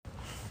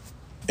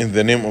In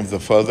the name of the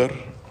Father,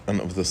 and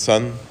of the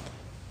Son,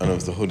 and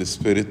of the Holy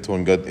Spirit,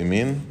 one God,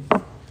 Amen.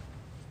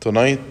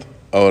 Tonight,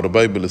 our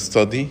Bible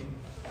study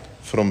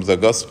from the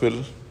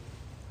Gospel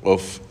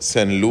of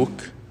St.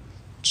 Luke,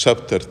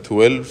 chapter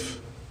 12,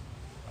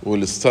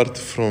 will start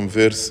from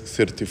verse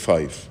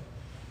 35.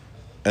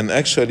 And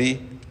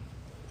actually,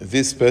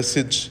 this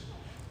passage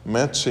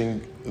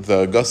matching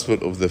the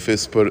Gospel of the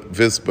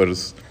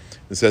Vespers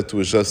that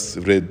we just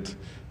read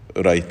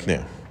right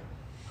now.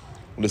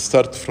 We'll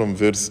start from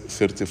verse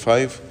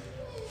 35,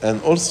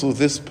 and also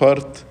this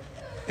part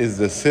is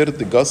the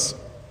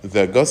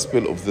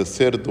Gospel of the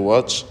third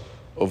watch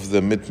of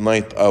the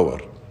midnight hour.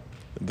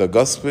 The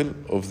Gospel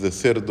of the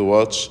third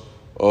watch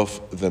of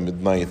the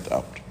midnight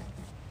hour.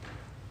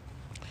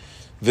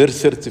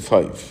 Verse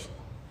 35,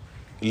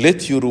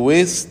 let your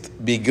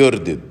waist be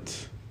girded,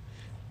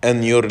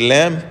 and your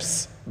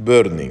lamps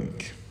burning.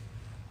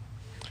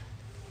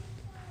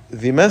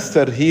 The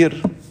Master here,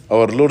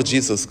 our Lord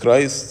Jesus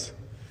Christ,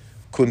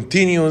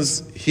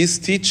 continues his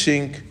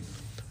teaching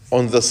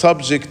on the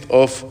subject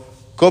of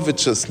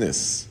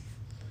covetousness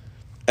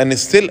and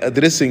is still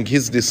addressing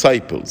his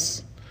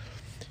disciples.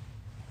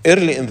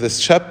 Early in this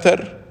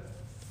chapter,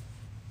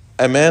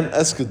 a man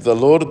asked the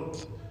Lord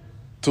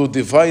to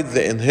divide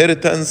the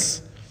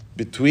inheritance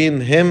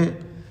between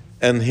him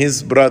and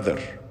his brother.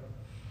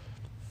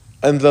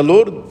 And the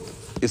Lord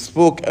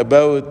spoke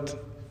about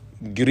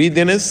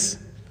greediness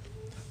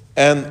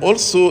and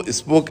also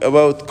spoke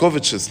about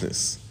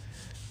covetousness.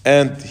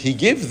 And he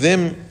gave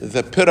them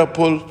the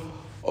parable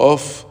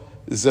of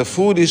the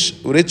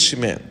foolish rich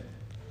man.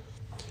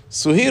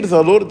 So here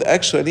the Lord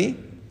actually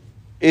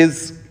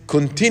is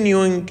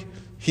continuing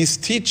his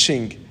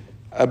teaching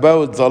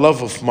about the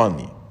love of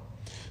money.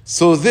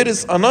 So there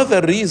is another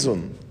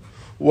reason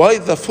why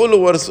the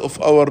followers of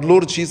our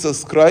Lord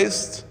Jesus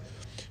Christ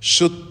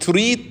should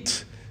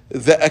treat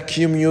the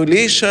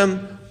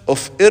accumulation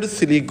of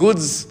earthly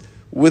goods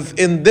with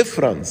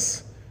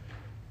indifference.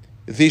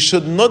 They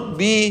should not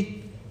be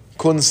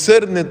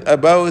concerned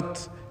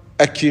about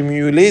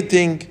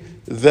accumulating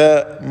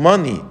the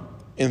money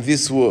in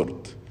this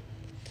world.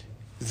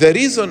 The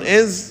reason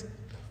is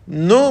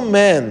no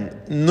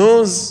man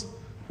knows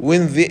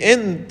when the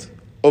end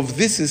of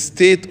this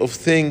state of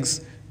things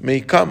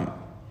may come.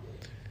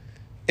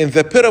 In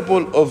the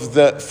parable of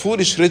the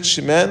foolish rich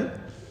man,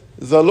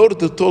 the Lord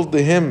told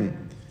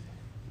him,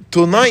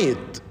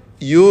 tonight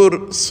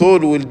your soul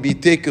will be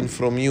taken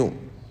from you.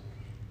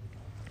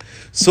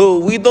 So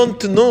we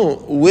don't know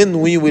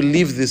when we will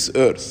leave this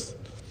earth.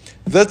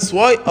 That's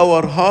why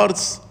our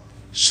hearts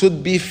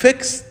should be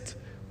fixed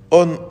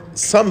on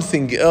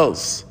something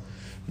else,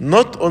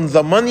 not on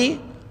the money,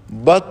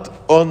 but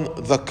on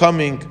the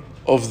coming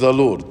of the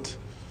Lord.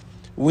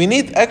 We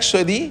need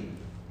actually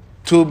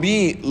to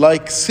be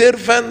like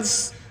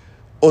servants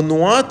on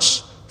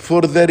watch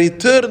for the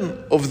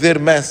return of their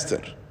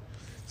master.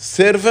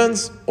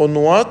 Servants on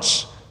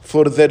watch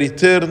for the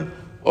return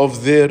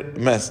of their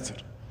master.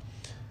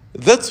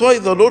 That's why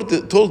the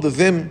Lord told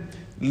them,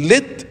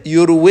 let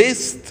your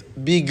waist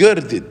be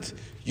girded.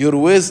 Your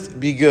waist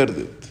be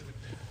girded.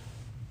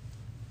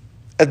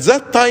 At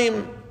that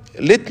time,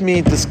 let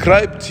me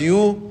describe to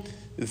you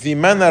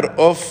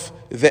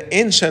the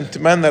ancient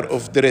manner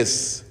of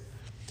dress.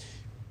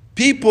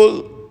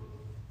 People,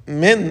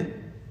 men,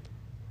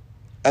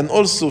 and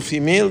also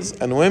females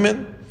and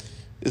women,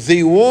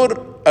 they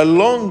wore a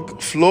long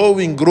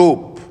flowing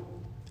robe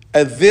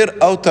as their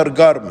outer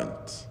garment.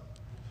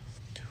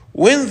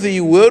 When they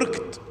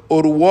worked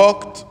or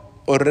walked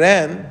or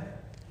ran,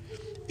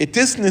 it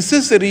is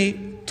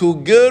necessary to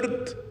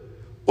gird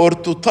or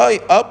to tie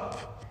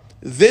up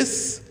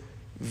this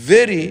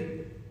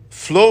very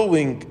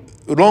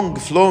long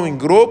flowing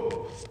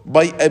robe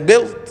by a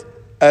belt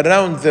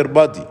around their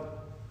body,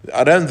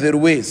 around their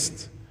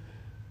waist.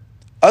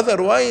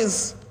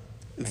 Otherwise,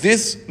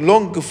 this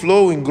long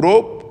flowing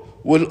robe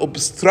will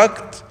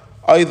obstruct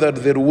either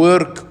their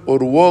work or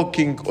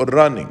walking or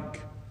running.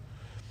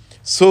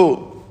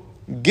 So,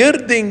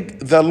 girding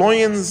the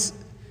loins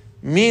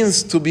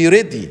means to be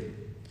ready,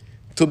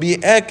 to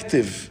be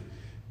active,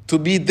 to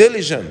be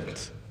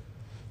diligent.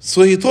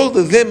 So he told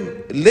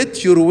them,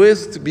 let your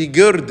waist be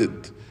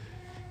girded,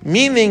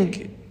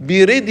 meaning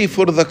be ready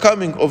for the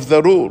coming of the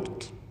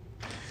Lord.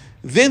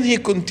 Then he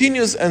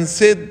continues and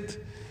said,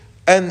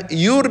 and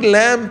your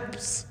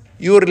lamps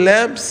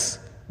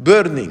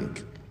burning.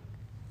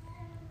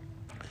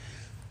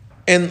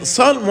 In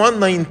Psalm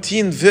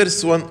 119,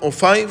 verse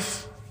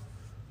 105,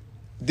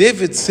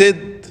 David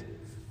said,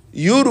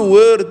 your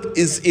word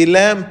is a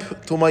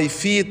lamp to my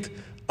feet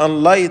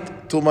and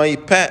light to my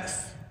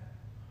path.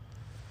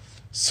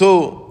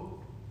 So,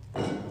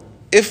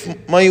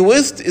 if my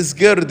waist is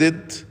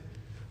girded,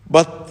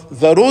 but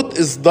the road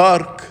is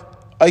dark,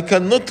 I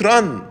cannot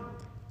run.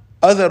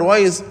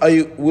 Otherwise,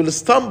 I will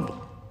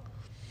stumble.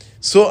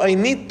 So I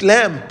need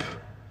lamp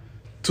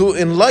to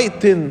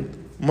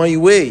enlighten my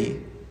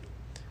way.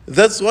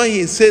 That's why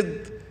he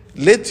said,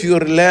 let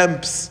your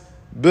lamps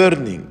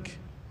burning.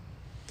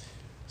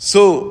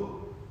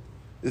 So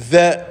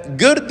the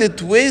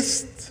girded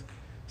waist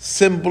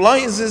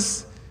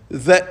symbolizes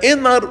the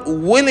inner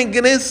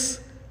willingness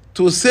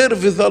to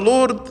serve the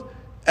Lord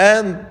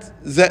and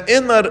the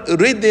inner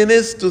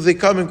readiness to the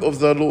coming of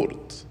the Lord.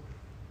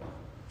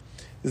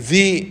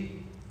 The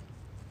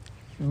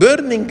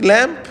burning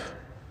lamp,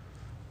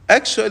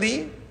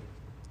 actually,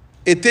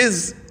 it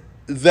is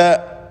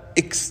the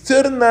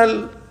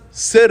external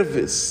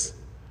service,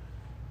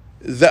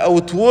 the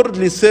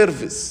outwardly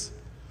service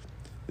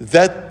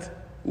that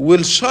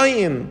will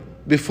shine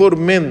before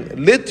men.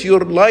 Let your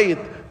light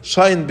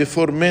shine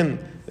before men,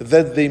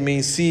 that they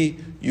may see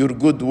your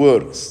good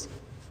works.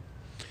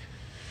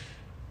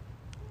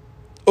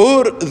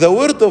 Or the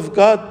word of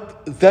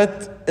God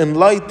that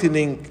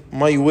enlightening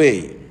my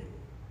way.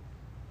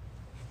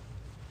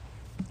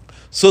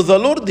 So the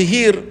Lord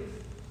here,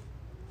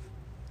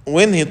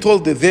 when he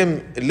told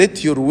them,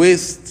 let your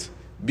waist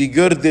be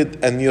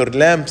girded and your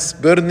lamps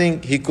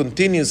burning, he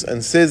continues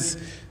and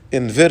says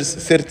in verse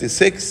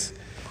 36,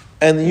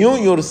 and you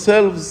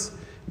yourselves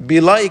be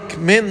like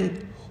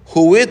men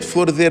who wait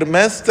for their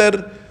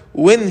master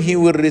when he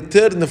will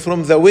return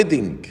from the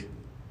wedding,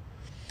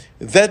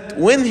 that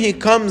when he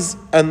comes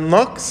and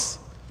knocks,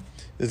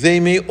 they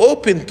may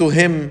open to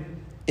him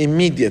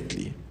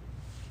immediately.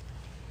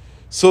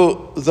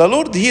 So the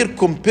Lord here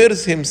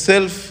compares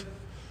himself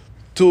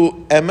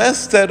to a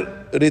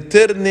master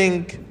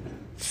returning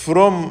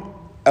from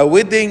a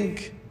wedding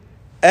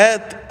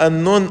at a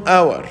unknown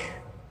hour.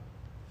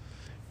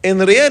 In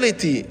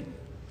reality,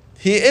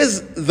 he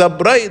is the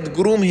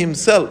bridegroom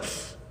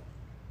himself.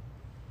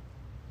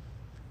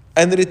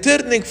 And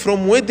returning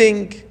from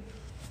wedding,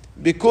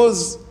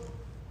 because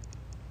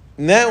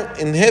now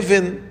in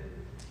heaven,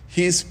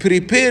 he is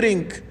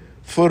preparing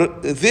for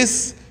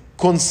this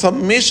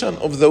consummation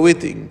of the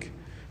wedding.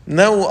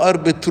 Now we are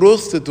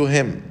betrothed to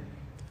him.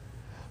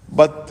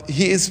 But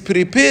he is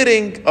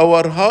preparing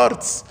our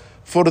hearts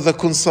for the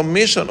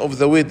consummation of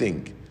the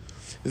wedding.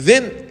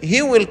 Then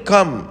he will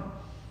come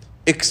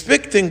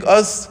expecting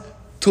us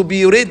to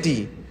be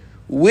ready,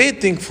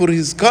 waiting for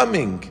his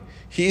coming.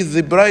 He is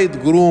the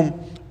bridegroom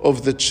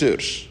of the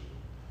church.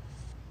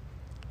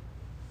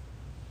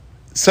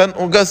 St.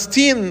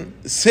 Augustine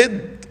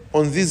said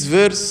on this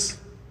verse,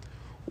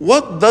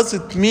 what does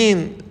it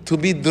mean to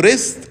be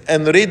dressed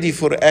and ready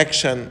for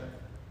action?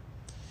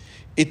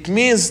 It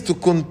means to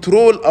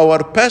control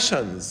our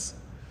passions,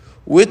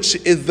 which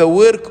is the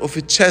work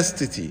of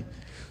chastity.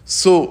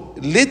 So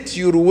let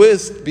your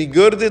waist be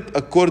girded,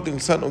 according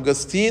to St.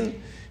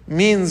 Augustine,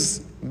 means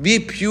be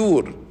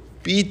pure,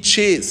 be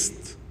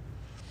chaste.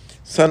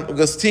 St.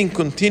 Augustine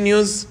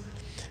continues,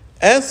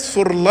 as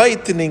for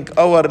lightening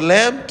our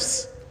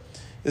lamps,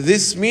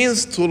 this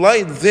means to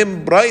light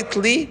them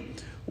brightly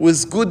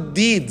with good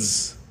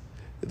deeds,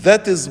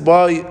 that is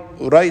by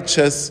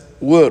righteous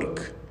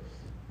work.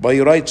 By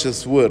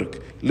righteous work,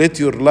 let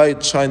your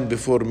light shine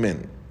before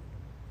men.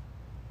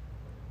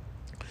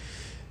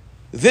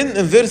 Then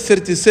in verse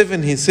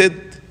 37 he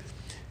said,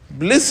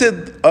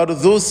 blessed are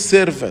those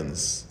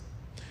servants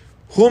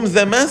whom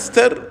the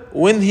master,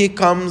 when he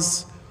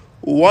comes,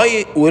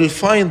 will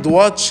find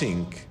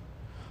watching.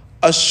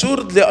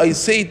 Assuredly I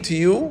say to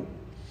you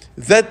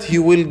that he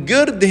will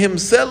gird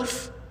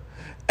himself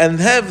and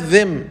have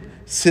them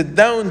sit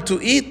down to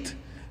eat,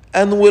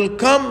 and will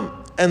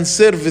come and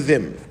serve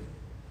them.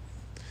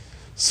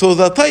 So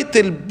the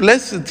title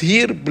blessed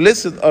here,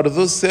 blessed are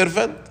those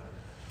servants,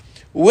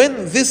 when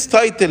this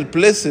title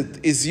blessed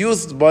is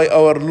used by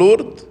our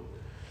Lord,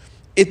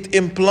 it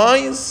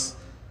implies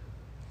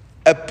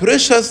a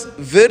precious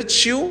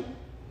virtue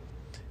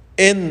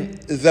in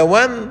the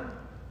one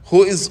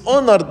who is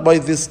honored by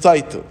this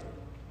title.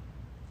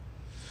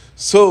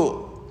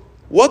 So,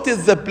 what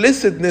is the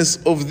blessedness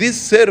of this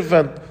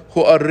servant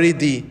who are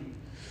ready?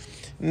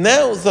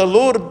 Now the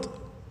Lord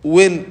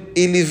will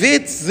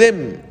elevate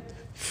them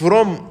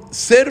from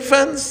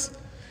servants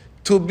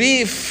to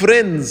be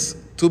friends,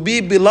 to be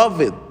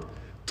beloved,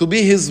 to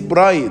be his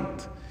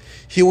bride.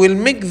 He will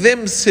make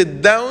them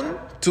sit down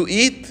to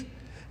eat,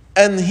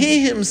 and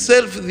he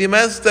himself, the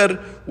master,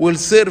 will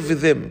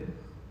serve them.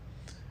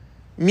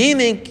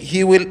 Meaning,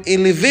 he will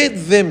elevate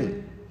them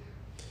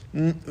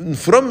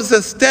from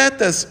the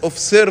status of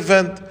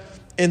servant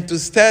into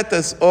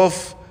status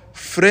of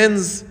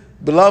friends,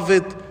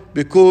 beloved,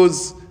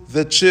 because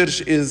the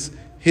church is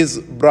his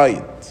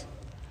bride.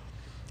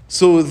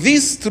 So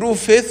these true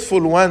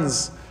faithful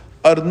ones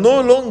are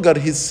no longer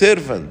his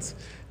servants.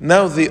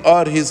 Now they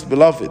are his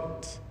beloved.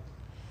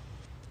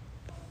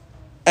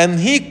 And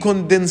he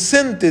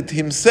condescended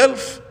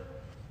himself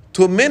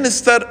to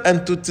minister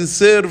and to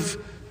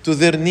serve to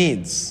their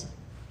needs.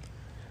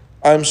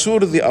 I'm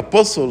sure the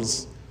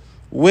apostles,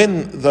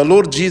 when the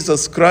Lord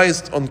Jesus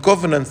Christ on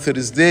Covenant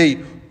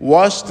Thursday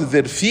washed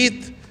their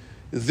feet,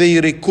 they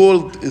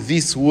recalled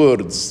these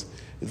words,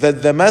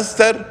 that the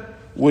master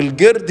will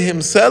gird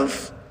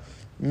himself,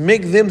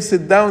 make them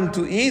sit down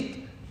to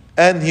eat,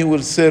 and he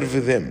will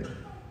serve them.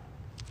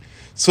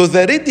 So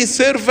the ready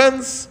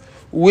servants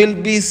will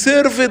be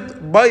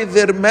served by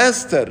their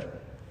master.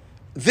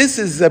 This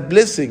is the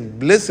blessing.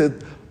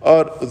 Blessed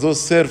are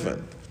those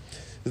servants.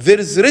 there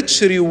is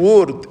rich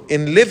reward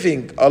in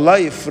living a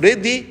life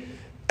ready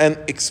and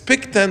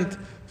expectant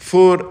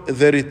for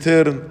the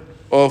return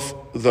of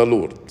the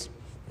Lord.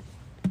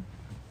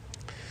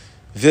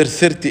 Verse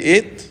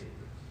 38,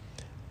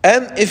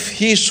 and if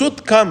he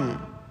should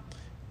come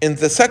in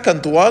the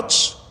second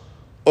watch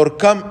or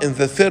come in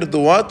the third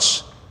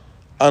watch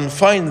and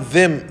find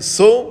them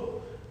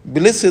so,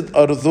 blessed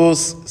are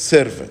those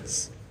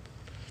servants.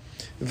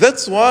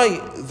 That's why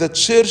the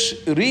church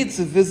reads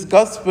this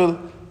gospel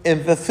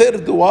in the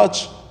third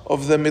watch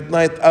of the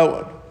midnight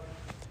hour,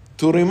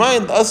 to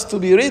remind us to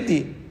be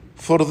ready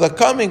for the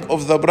coming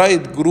of the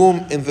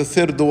bridegroom in the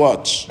third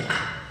watch.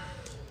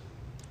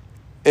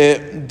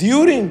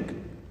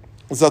 During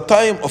the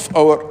time of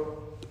our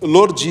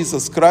Lord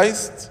Jesus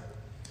Christ,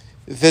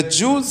 the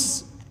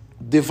Jews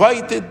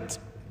divided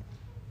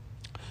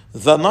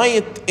the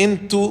night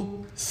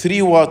into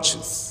 3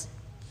 watches.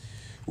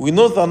 We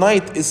know the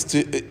night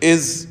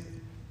is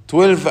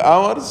 12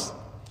 hours,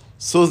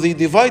 so they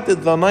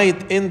divided the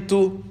night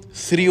into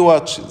 3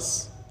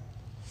 watches.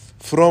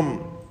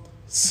 From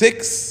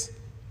 6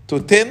 to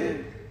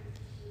 10,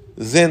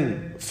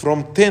 then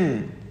from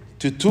 10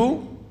 to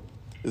 2,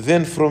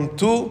 then from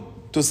 2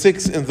 to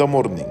 6 in the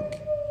morning.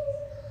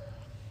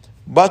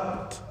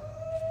 But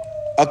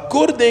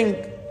according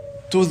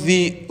to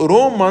the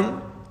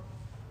Roman,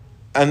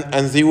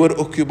 and they were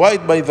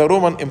occupied by the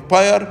Roman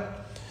Empire,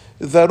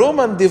 the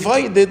Roman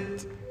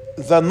divided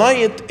the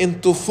night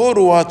into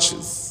 4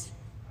 watches.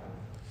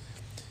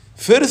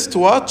 First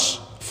watch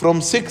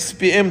from 6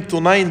 p.m. to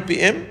 9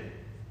 p.m.,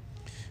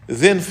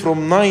 then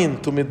from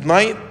 9 to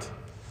midnight,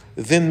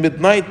 then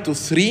midnight to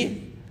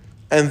 3,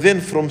 and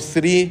then from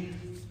 3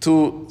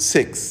 to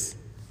 6.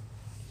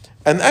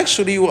 And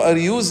actually we are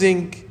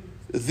using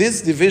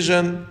this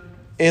division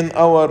in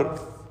our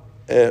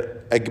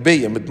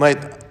Agbeya,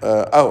 midnight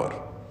hour.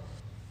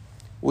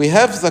 We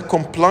have the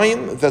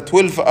compline, the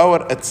 12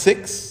 hour at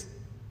 6.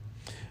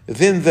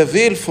 Then the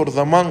veil for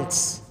the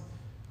monks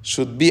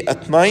should be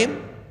at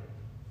 9.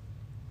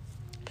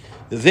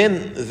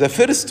 Then the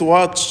first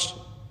watch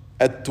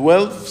at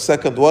 12,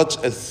 second watch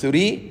at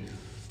 3,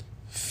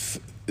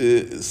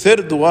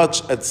 third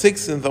watch at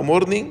 6 in the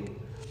morning,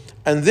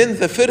 and then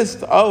the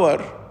first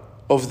hour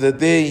of the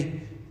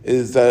day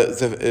is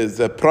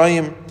the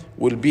prime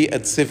will be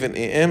at 7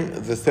 a.m.,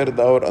 the third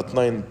hour at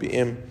 9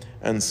 p.m.,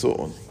 and so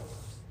on.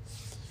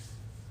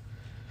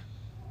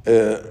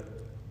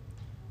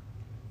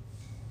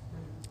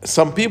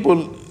 Some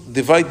people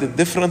divide it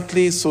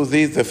differently, so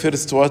the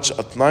first watch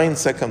at 9,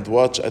 second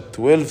watch at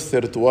 12,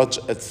 third watch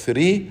at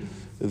 3,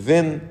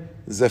 then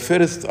the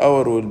first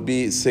hour will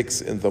be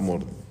 6 in the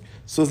morning.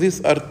 So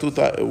these are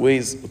 2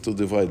 ways to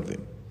divide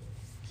them.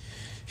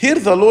 Here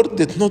the Lord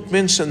did not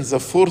mention the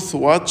fourth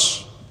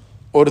watch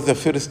or the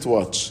first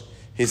watch.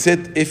 He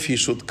said if he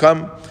should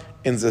come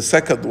in the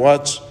second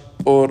watch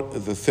or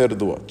the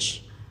third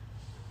watch.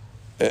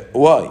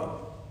 Why?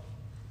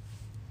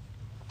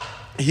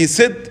 He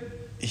said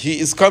he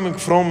is coming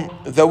from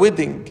the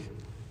wedding.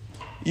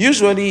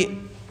 Usually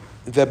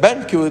the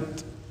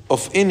banquet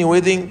of any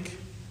wedding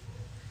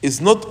is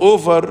not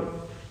over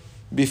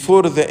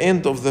before the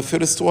end of the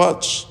first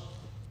watch.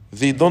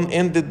 They don't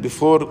end it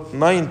before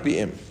 9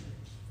 p.m.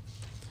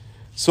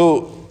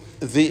 So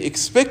they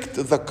expect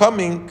the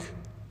coming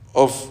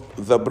of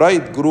the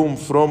bridegroom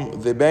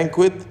from the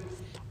banquet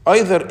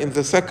either in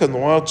the second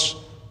watch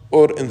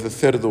or in the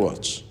third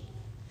watch.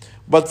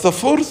 But the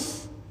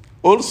fourth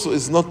also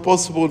is not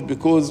possible,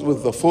 because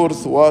with the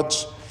fourth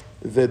watch,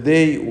 the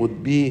day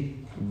would be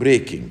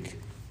breaking.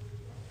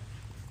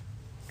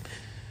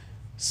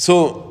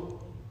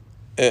 So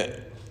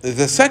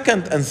the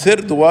second and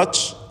third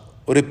watch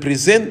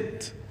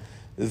represent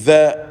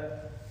the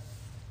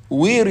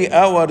weary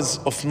hours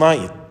of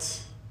night,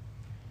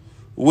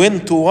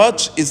 when to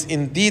watch is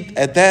indeed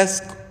a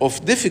task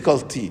of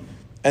difficulty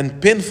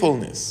and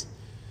painfulness.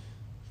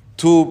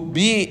 To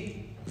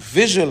be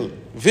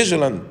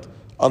vigilant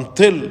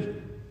until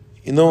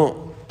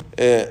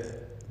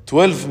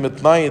 12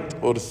 midnight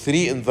or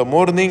 3 in the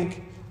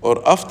morning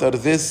or after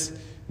this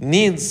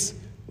needs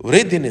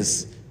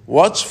readiness,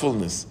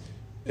 watchfulness,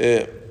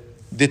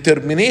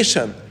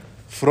 determination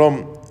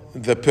from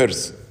the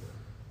person.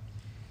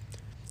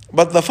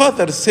 But the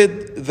Father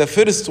said the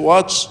first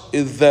watch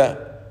is the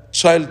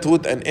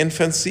childhood and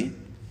infancy.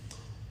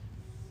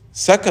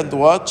 Second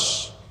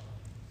watch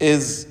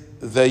is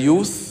the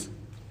youth.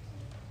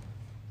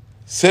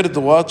 Third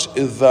watch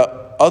is the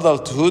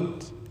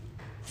adulthood.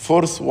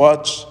 Fourth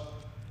watch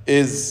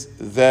is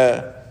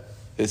the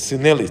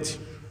senility,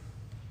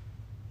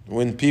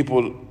 when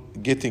people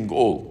getting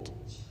old.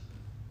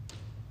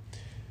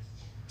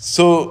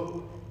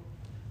 So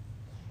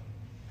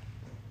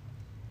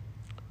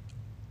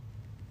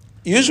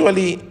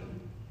usually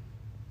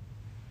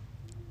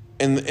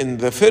in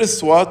the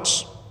first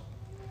watch,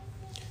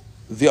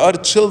 they are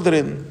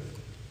children,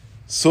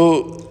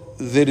 so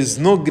there is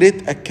no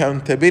great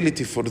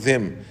accountability for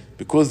them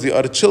because they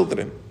are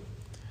children.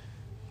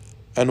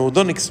 And we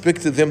don't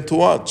expect them to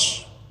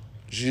watch,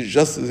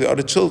 just they are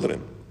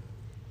children.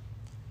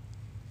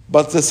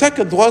 But the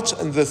second watch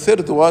and the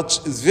third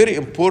watch is very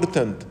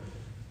important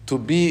to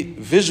be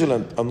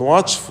vigilant and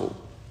watchful.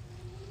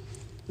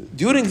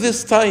 During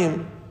this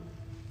time,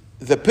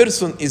 the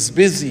person is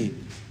busy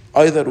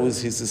either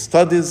with his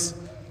studies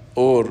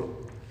or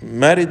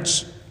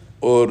marriage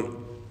or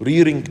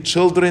rearing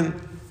children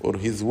or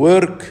his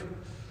work.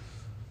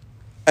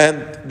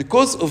 And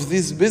because of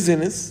this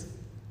busyness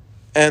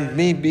and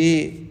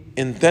maybe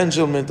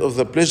entanglement of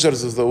the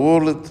pleasures of the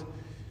world,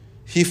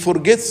 he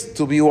forgets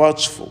to be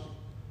watchful.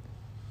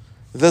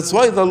 That's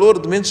why the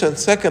Lord mentioned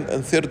second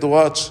and third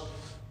watch,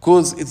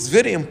 because it's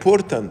very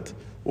important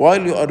while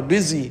you are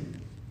busy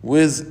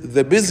with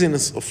the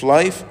busyness of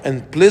life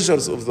and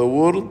pleasures of the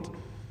world,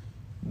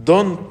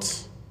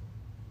 don't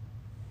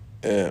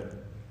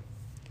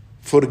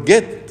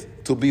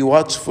forget to be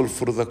watchful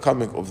for the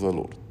coming of the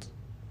Lord.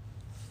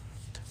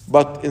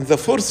 But in the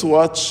fourth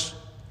watch,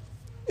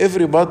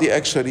 everybody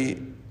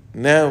actually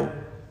now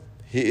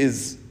he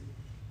is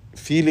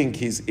feeling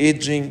he's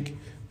aging,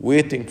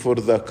 waiting for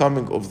the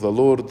coming of the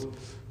Lord.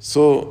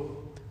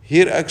 So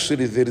here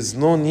actually there is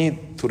no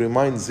need to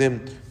remind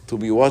them to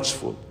be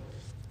watchful.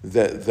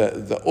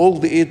 The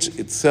old age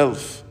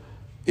itself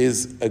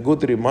is a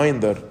good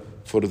reminder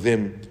for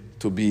them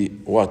to be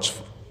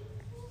watchful.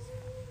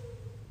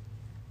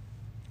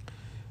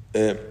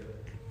 The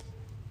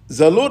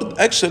Lord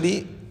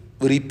actually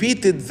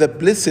repeated the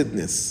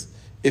blessedness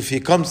if he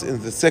comes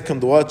in the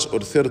second watch or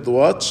third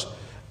watch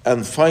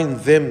and find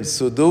them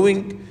so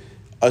doing.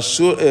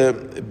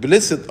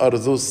 Blessed are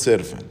those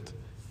servants.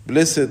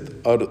 Blessed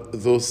are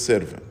those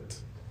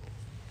servants.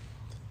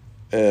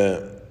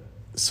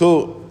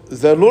 So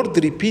the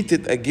Lord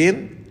repeated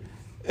again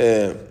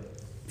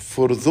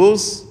for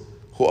those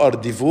who are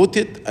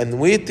devoted and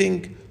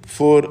waiting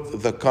for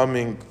the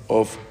coming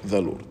of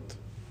the Lord.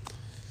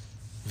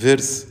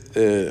 Verse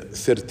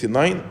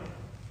 39.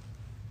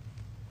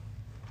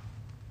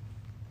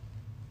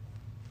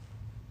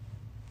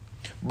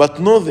 But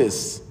know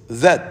this,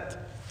 that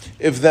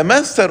if the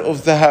master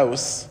of the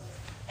house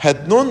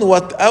had known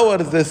what hour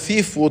the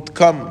thief would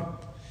come,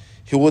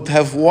 he would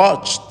have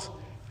watched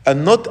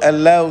and not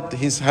allowed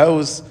his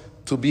house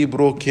to be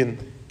broken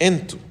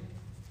into.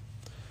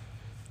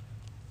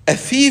 A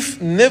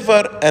thief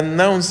never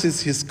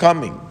announces his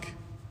coming.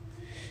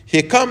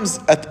 He comes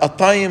at a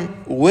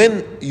time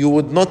when you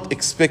would not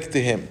expect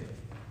him.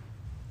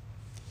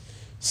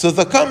 So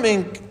the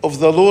coming of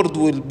the Lord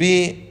will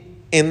be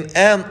in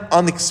an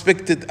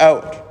unexpected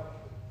hour.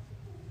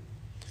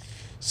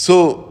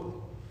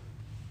 So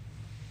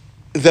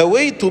the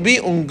way to be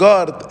on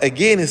guard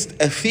against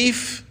a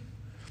thief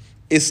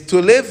is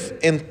to live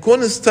in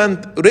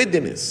constant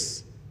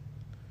readiness.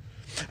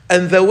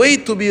 And the way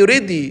to be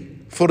ready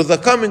for the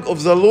coming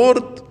of the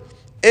Lord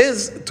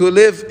is to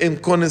live in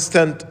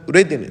constant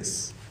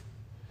readiness.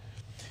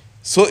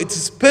 So it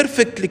is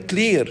perfectly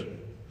clear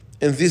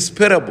in this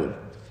parable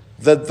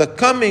that the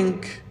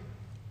coming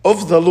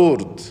of the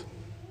Lord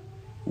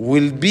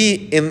will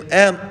be in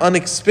an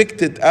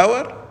unexpected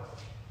hour,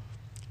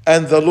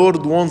 and the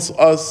Lord wants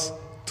us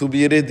to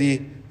be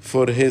ready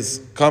for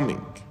his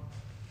coming.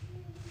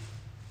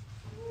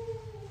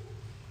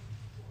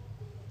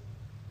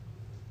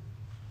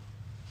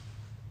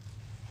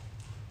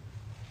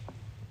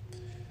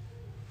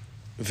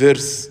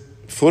 Verse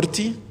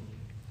 40,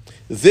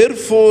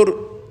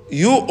 therefore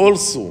you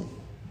also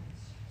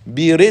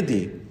be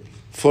ready,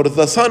 for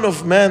the Son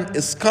of Man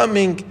is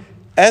coming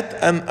at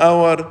an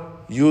hour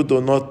you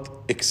do not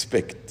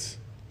expect.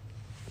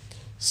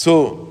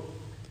 So,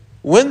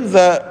 when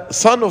the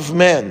Son of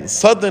Man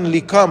suddenly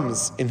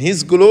comes in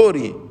his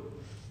glory,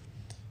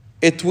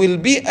 it will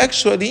be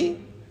actually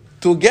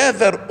to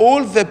gather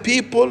all the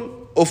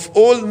people of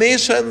all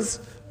nations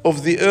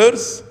of the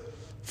earth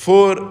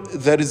for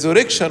the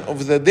resurrection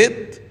of the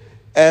dead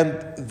and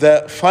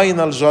the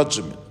final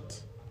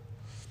judgment.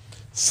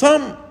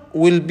 Some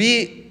will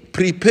be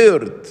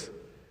prepared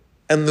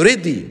and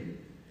ready,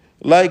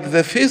 like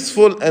the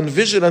faithful and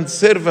vigilant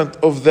servant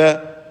of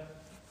the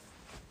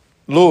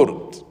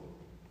Lord.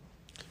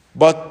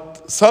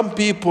 But some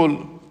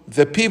people,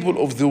 the people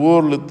of the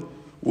world,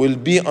 will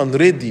be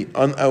unready,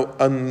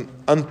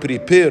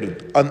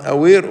 unprepared,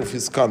 unaware of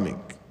his coming.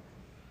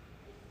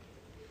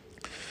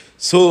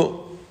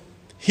 So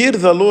here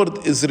the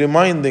Lord is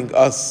reminding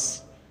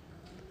us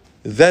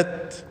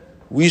that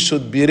we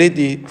should be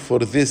ready for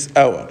this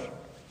hour.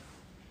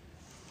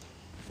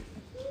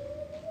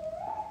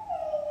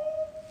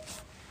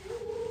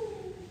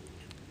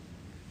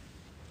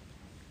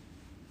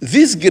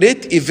 This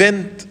great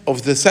event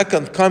of the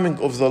second coming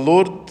of the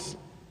Lord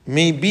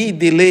may be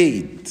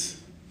delayed,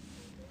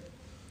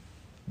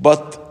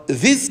 but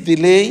this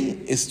delay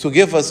is to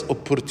give us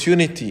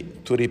opportunity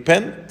to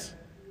repent.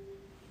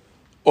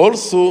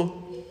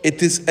 Also,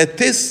 it is a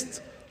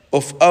test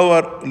of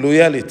our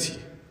loyalty.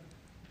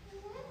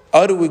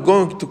 Are we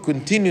going to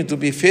continue to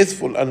be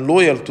faithful and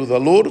loyal to the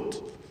Lord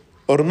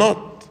or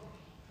not?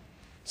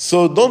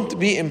 So don't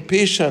be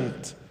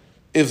impatient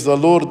if the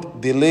Lord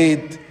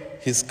delayed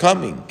his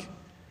coming.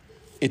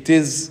 It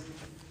is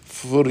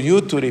for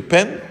you to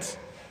repent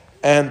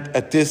and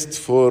a test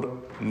for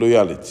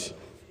loyalty.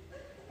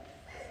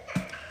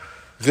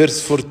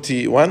 Verse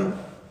 41,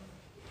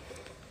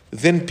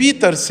 then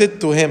Peter said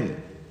to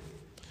him,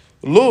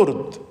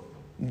 Lord,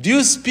 do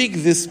you speak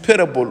this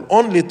parable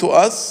only to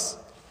us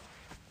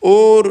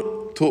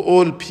or to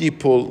all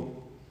people?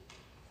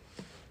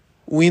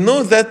 We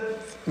know that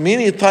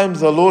many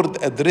times the Lord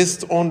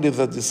addressed only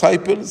the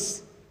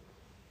disciples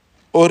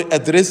or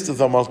addressed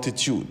the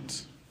multitude.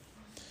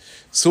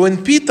 So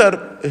when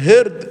Peter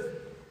heard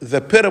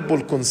the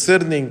parable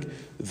concerning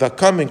the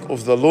coming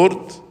of the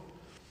Lord,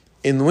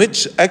 in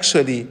which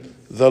actually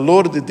the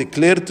Lord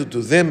declared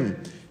to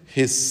them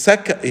his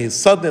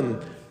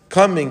sudden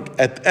coming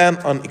at an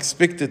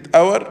unexpected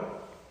hour,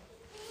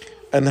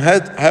 and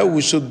how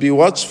we should be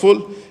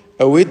watchful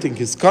awaiting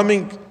his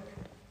coming,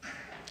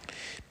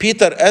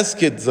 Peter asked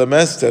the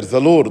Master, the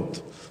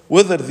Lord,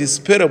 whether this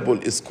parable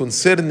is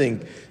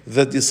concerning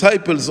the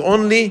disciples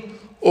only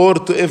or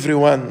to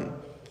everyone.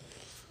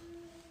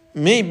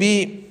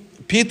 Maybe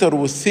Peter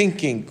was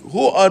thinking,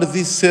 who are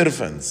these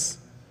servants?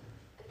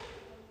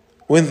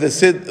 When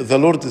the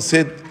Lord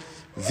said,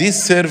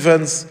 these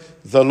servants,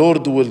 the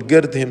Lord will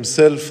gird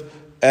himself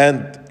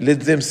and let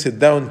them sit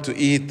down to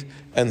eat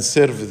and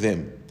serve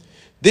them.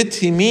 Did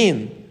he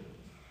mean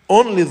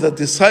only the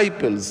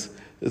disciples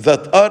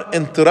that are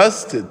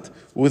entrusted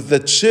with the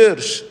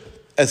church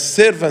as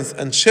servants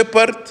and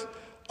shepherds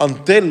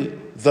until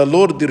the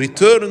Lord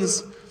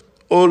returns?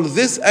 Or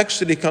this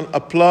actually can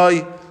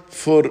apply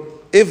for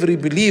every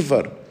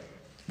believer,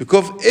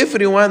 because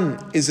everyone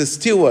is a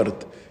steward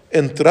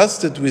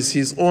entrusted with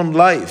his own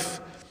life,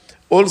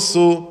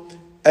 also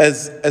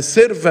as a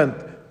servant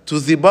to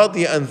the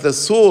body and the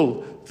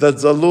soul that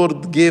the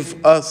Lord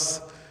gave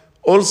us,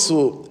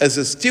 also as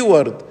a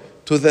steward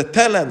to the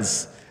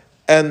talents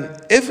and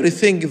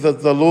everything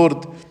that the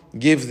Lord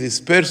gave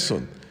this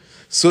person.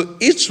 So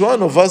each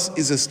one of us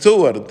is a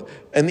steward,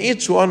 and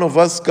each one of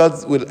us,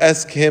 God will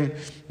ask him,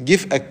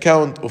 give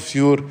account of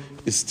your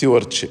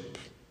stewardship.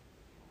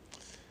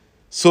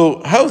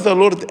 So how the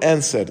Lord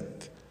answered?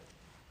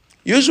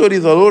 Usually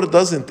the Lord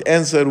doesn't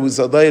answer with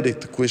a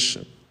direct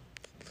question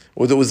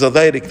or with a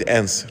direct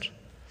answer.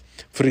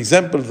 For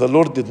example, the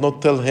Lord did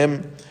not tell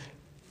him,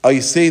 I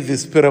say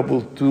this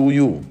parable to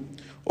you,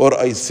 or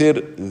I say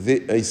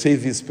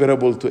this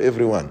parable to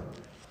everyone.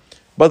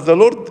 But the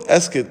Lord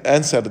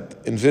answered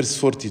in verse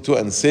 42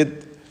 and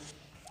said,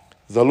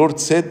 the Lord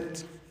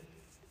said,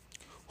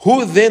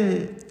 who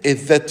then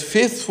is that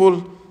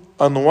faithful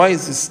and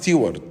wise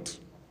steward,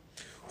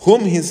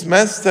 whom his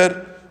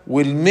master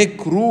will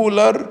make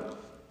ruler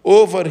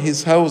over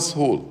his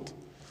household,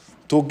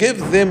 to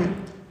give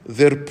them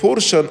their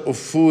portion of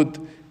food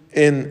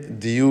in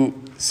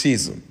due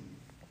season?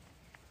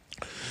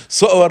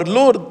 So our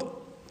Lord,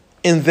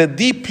 in the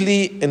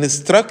deeply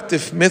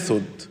instructive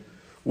method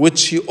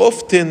which he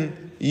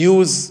often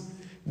used,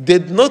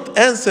 did not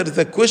answer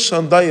the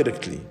question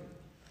directly,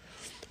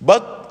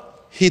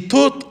 but he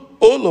taught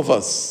all of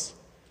us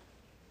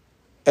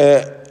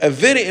a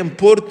very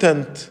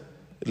important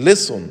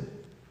lesson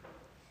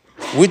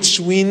which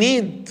we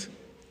need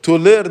to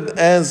learn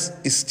as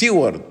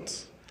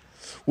stewards,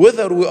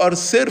 whether we are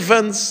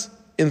servants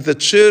in the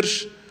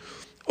church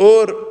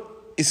or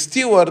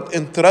steward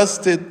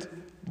entrusted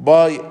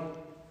by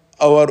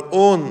our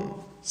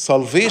own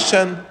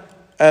salvation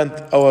and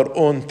our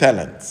own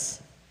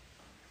talents.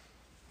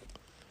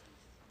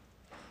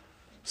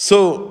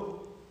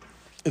 So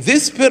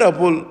this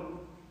parable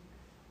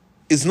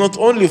is not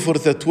only for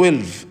the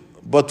 12,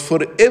 but for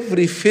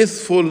every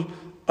faithful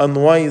and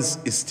wise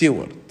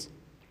steward.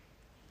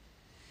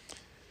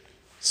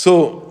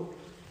 So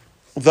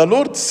the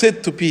Lord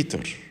said to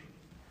Peter,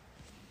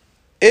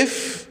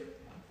 if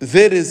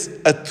there is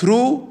a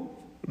true,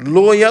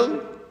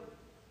 loyal,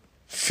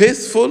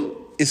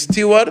 faithful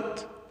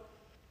steward,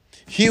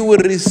 he will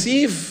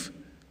receive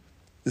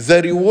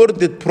the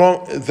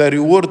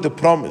reward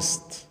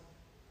promised.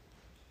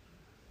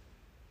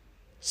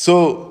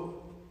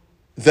 So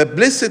the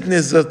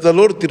blessedness that the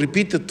Lord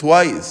repeated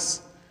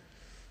twice,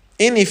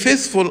 any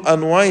faithful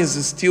and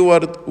wise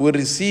steward will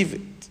receive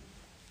it.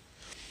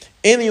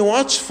 Any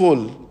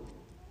watchful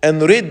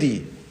and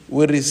ready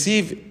will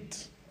receive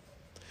it.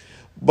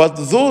 But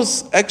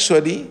those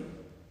actually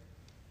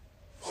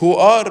who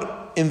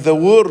are in the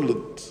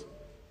world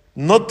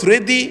not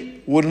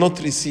ready will not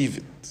receive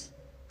it.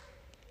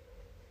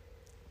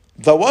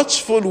 The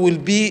watchful will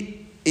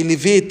be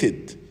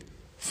elevated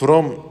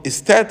from a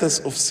status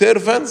of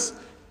servants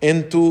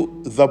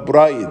into the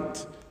bride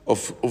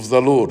of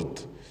the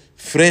Lord,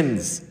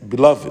 friends,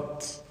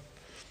 beloved.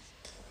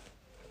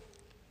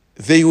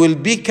 They will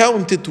be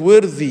counted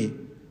worthy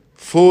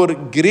for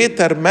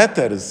greater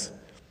matters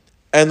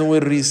and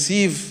will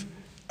receive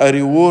a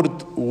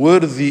reward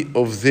worthy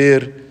of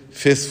their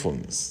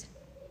faithfulness.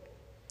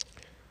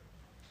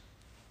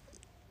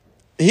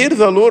 Here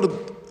the Lord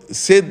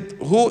said,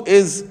 who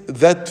is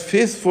that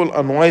faithful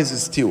and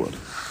wise steward?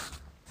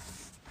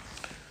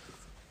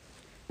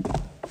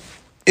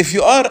 If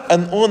you are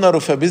an owner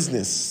of a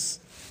business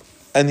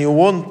and you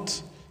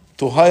want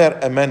to hire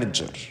a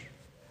manager,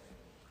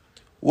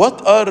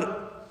 What are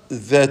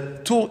the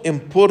two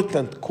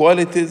important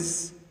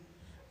qualities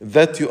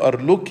that you are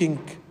looking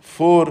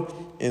for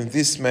in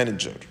this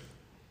manager?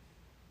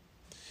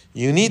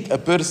 You need a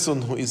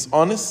person who is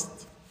honest,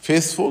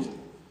 faithful,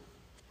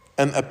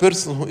 and a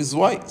person who is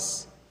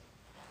wise.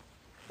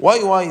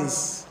 Why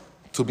wise?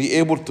 To be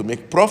able to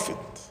make profit.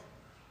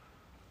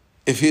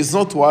 If he is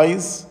not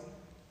wise,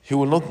 he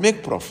will not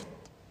make profit.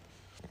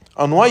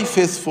 And why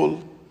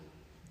faithful?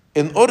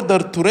 In order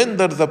to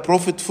render the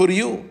profit for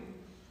you,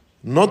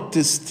 not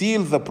to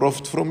steal the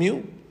profit from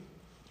you.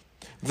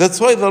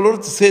 That's why the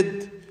Lord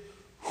said,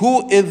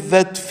 who is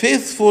that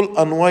faithful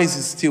and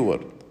wise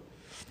steward?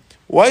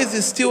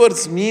 Wise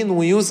stewards mean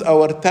we use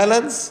our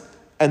talents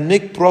and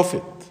make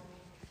profit.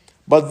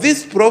 But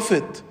this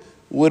profit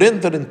we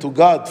render into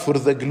God for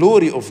the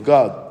glory of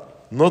God,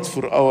 not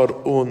for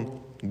our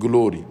own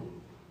glory.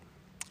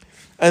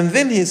 And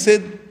then he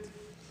said,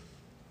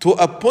 to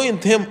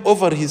appoint him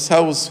over his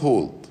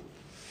household.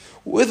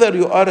 Whether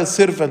you are a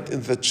servant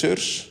in the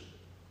church,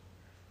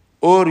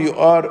 or you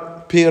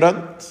are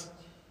parent,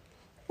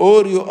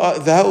 or you are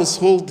the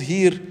household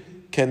here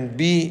can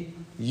be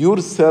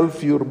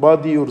yourself, your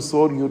body, your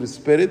soul, your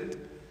spirit.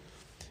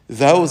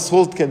 The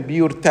household can be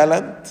your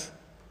talent.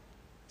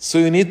 So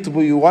you need to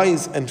be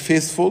wise and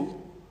faithful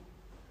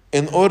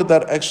in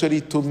order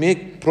actually to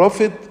make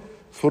profit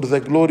for the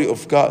glory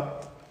of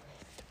God.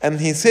 And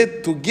he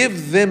said to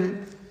give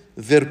them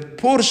their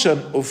portion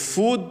of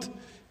food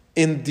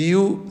in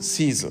due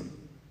season.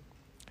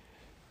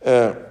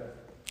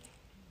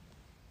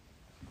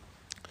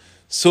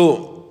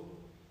 So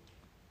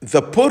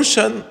the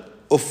portion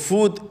of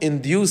food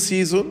in due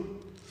season,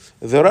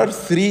 there are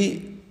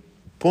 3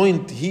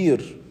 points here.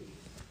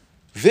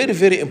 Very,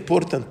 very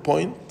important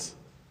point.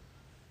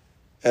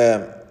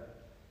 To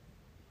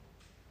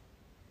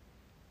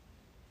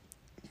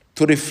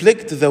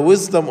reflect the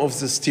wisdom of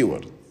the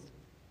steward.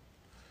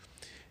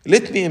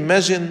 Let me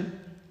imagine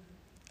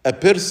a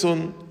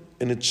person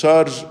in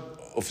charge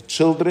of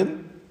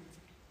children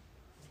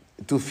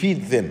to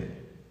feed them.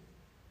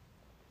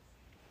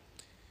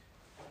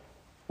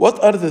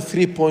 What are the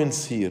 3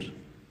 points here?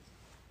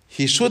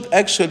 He should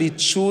actually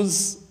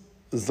choose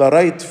the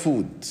right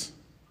food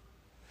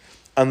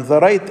and the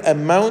right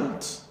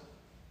amount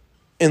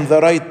in the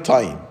right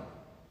time.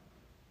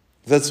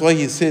 That's why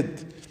he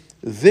said,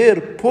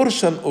 their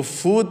portion of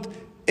food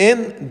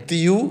in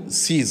due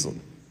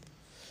season.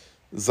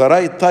 The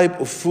right type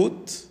of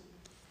food,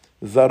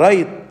 the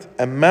right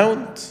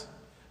amount,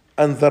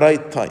 and the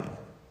right time.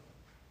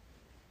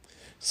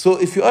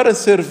 So if you are a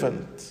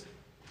servant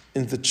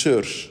in the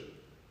church,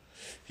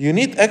 you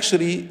need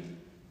actually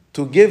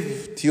to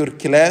give to your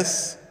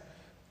class,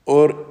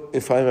 or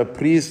if I'm a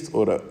priest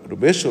or a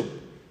bishop,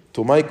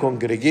 to my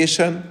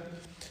congregation,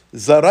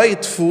 the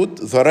right food,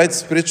 the right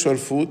spiritual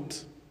food,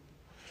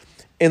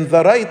 in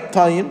the right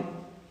time,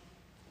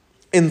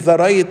 in the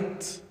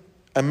right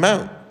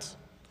amount.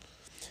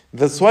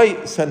 That's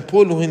why St.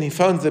 Paul, when he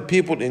found the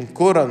people in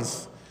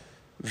Corinth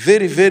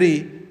very,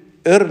 very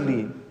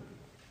early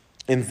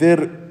in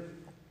their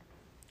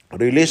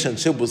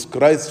relationship with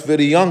Christ,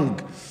 very young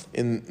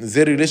in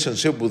their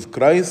relationship with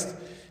Christ,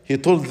 he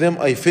told them,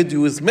 I fed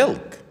you with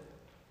milk.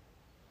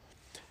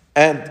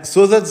 And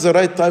so that's the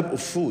right type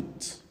of food.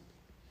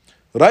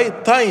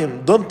 Right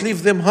time, don't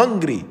leave them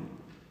hungry.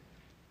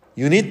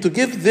 You need to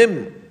give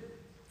them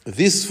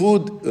this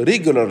food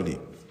regularly.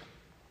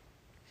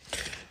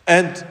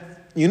 And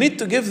you need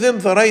to give them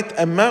the right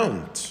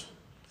amount.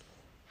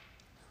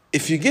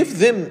 If you give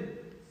them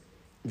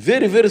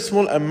very, very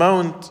small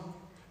amount,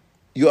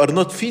 you are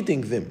not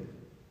feeding them.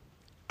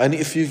 And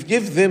if you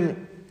give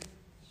them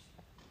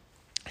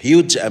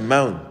huge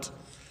amount,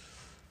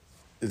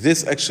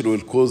 this actually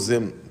will cause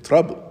them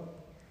trouble.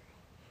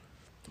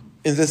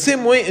 In the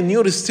same way, in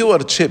your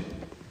stewardship,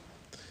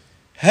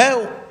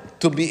 how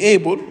to be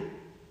able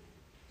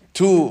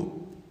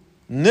to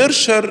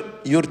nurture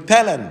your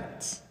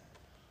talent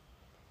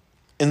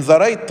in the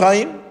right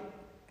time,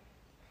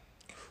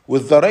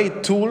 with the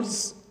right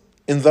tools,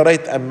 in the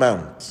right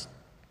amount.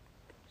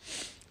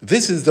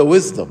 This is the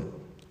wisdom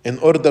in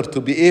order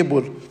to be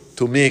able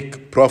to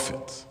make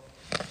profit.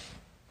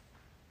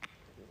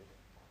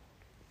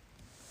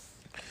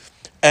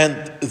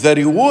 And the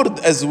reward,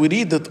 as we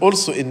read it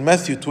also in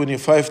Matthew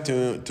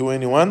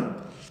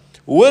 25-21,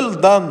 well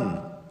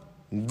done,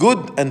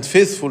 good and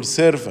faithful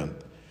servant.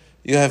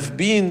 You have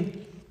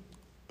been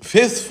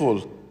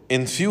faithful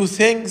in few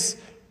things.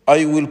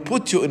 I will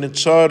put you in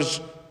charge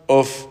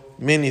of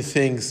many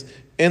things.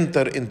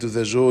 Enter into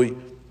the joy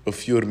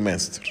of your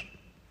master.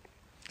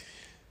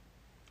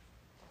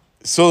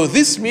 So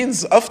this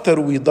means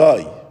after we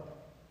die,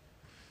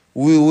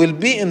 we will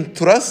be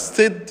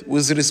entrusted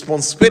with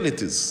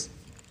responsibilities.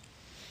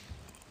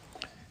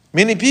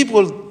 Many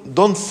people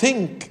don't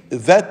think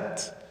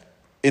that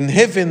in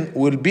heaven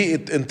we'll be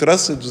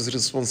entrusted with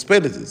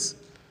responsibilities.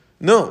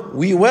 No,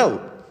 we will.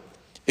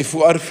 If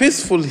we are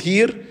faithful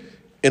here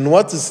in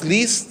what is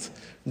least,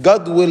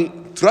 God will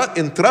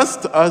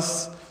entrust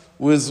us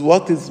with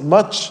what is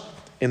much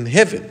in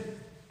heaven.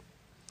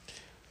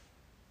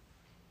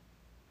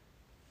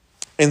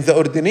 In the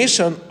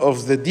ordination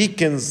of the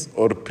deacons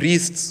or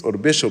priests or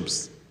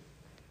bishops,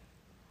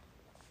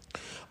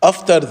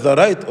 after the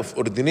rite of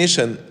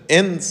ordination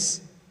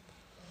ends,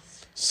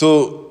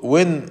 so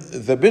when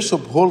the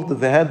bishop holds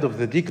the hand of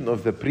the deacon or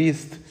the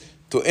priest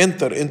to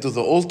enter into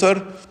the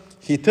altar,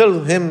 he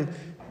tells him,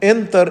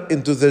 enter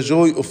into the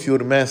joy of your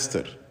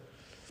master.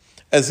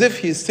 As if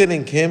he is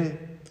telling him,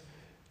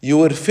 you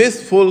were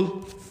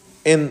faithful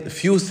in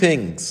few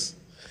things.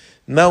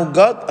 Now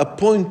God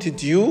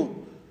appointed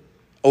you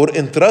or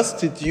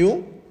entrusted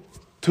you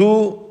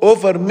to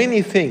over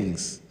many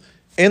things.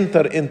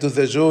 Enter into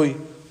the joy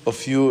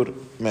of your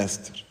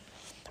master.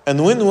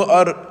 And when we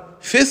are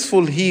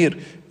faithful here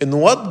in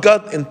what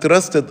God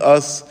entrusted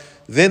us,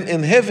 then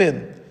in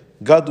heaven,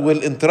 God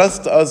will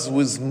entrust us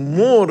with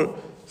more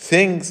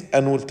things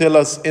and will tell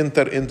us,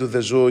 enter into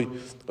the joy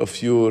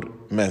of your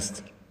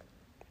master.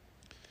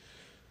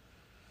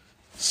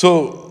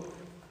 So,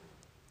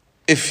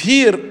 if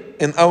here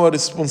in our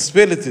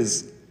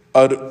responsibilities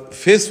are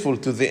faithful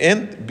to the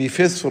end, be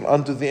faithful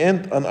unto the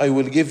end, and I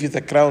will give you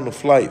the crown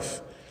of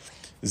life.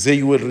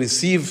 They will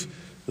receive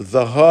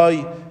the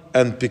high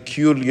and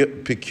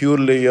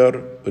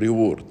peculiar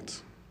reward.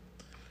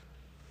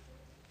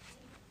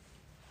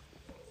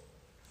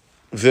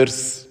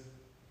 Verse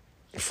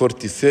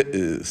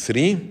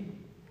 43.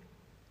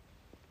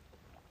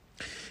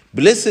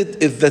 Blessed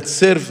is that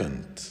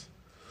servant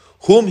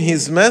whom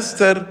his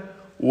master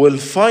will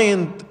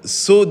find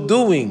so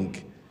doing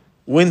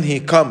when he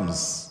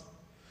comes.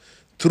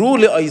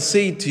 Truly I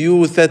say to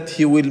you that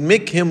he will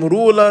make him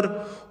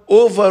ruler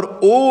over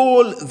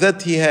all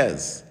that he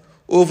has.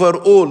 Over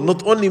all,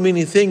 not only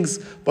many things,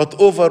 but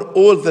over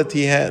all that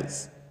he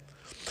has.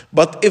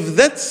 But if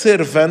that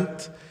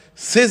servant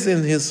says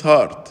in his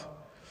heart,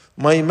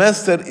 my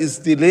master is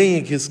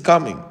delaying his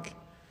coming,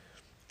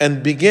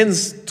 and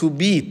begins to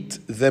beat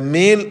the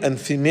male and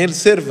female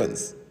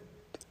servants,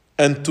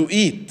 and to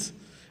eat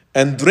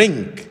and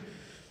drink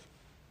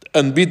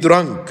and be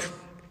drunk,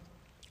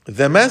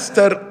 the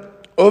master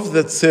of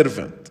that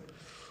servant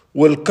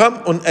will come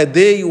on a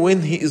day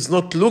when he is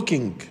not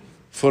looking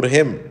for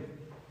him,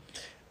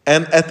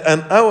 and at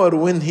an hour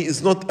when he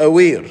is not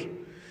aware,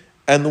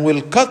 and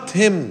will cut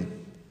him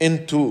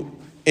in two,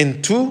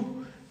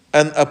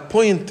 and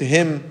appoint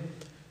him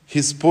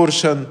his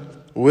portion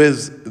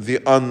with the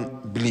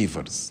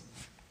unbelievers.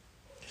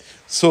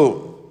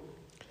 So,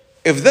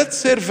 if that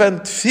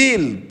servant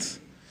failed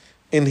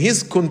in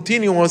his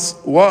continuous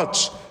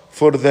watch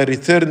for the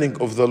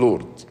returning of the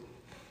Lord,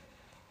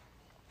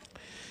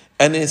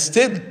 and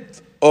instead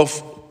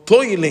of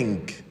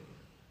toiling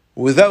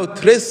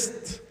without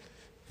rest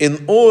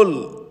in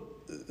all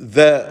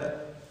the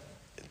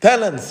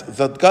talents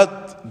that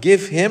God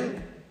gave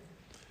him,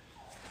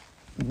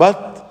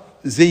 but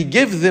they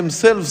give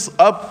themselves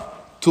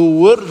up to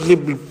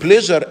worldly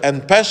pleasure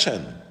and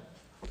passion,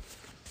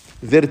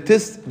 their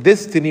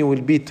destiny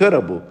will be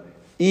terrible.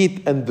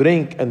 Eat and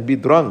drink and be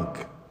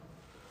drunk.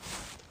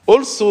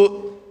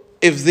 Also,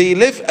 if they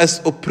live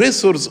as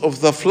oppressors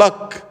of the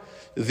flock,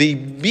 they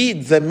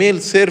beat the male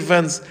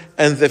servants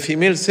and the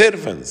female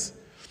servants.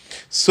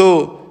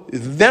 So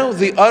now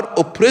they are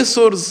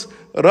oppressors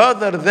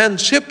rather than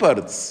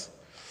shepherds.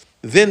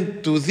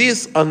 Then to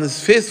this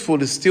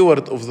unfaithful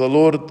steward of the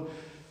Lord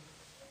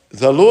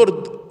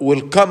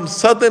will come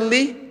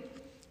suddenly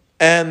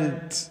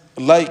and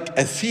like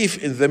a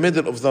thief in the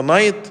middle of the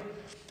night,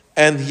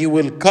 and he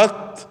will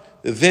cut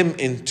them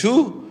in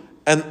two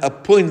and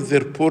appoint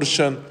their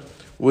portion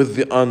with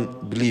the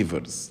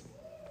unbelievers.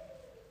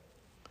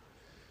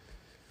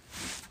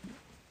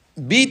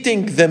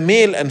 Beating the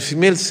male and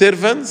female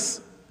servants,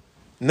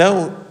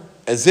 now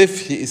as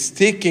if he is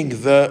taking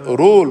the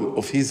role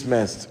of his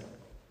master.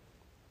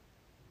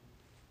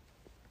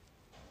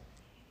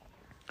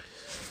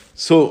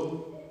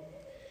 So,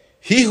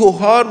 he who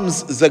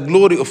harms the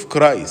glory of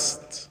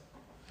Christ,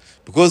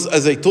 because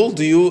as I told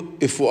you,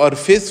 if we are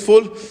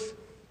faithful,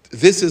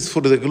 this is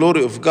for the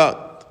glory of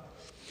God.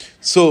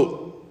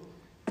 So,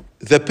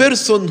 the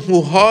person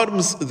who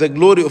harms the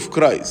glory of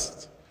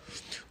Christ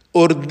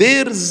or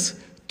dares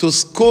to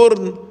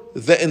scorn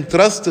the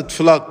entrusted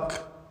flock,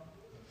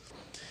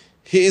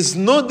 he is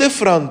no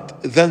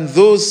different than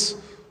those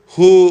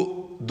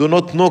who do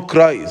not know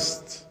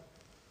Christ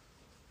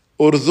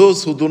or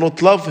those who do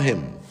not love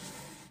him.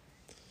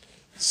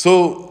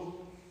 So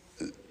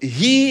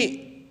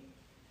he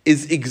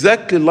is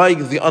exactly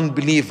like the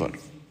unbeliever.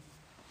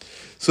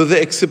 So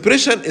the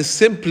expression is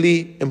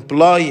simply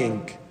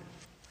implying,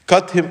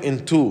 cut him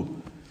in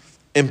two,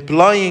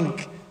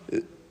 implying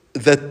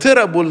the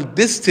terrible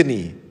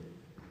destiny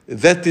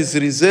that is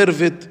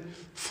reserved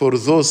for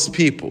those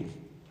people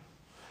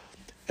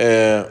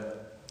in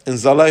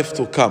the life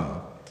to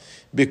come,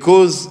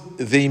 because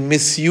they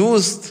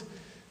misused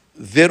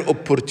their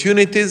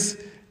opportunities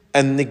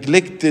and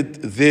neglected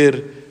their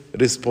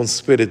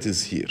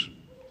responsibilities here.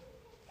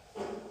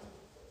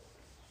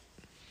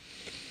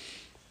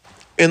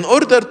 In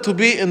order to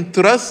be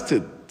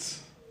entrusted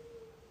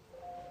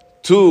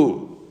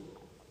to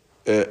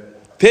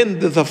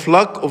tend the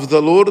flock of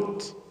the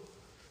Lord,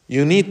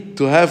 You need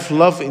to have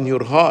love in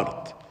your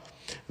heart.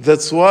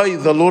 That's why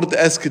the Lord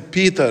asked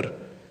Peter,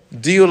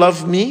 do you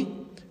love me?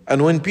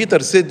 And when Peter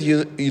said,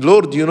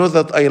 Lord, you know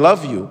that I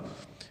love you,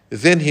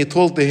 then he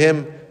told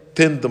him,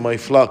 tend my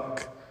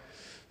flock.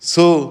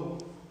 So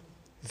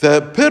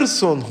the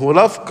person who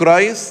loves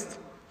Christ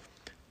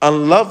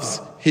and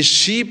loves his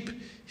sheep,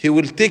 he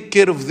will take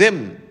care of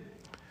them.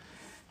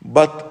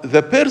 But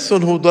the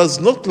person who does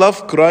not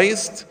love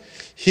Christ,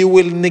 he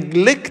will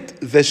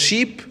neglect the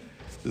sheep,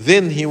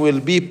 then he will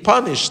be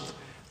punished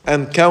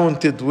and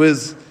counted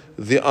with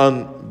the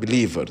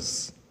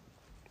unbelievers.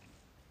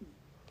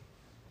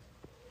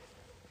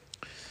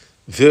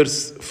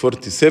 Verse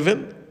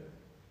 47.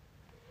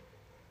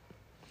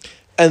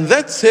 And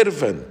that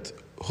servant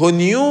who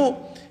knew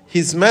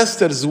his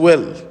master's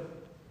will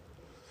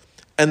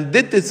and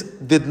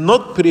did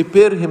not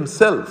prepare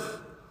himself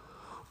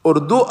or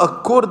do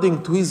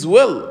according to his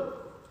will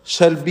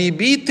shall be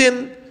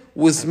beaten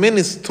with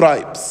many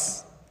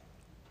stripes.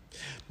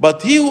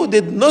 But he who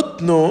did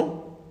not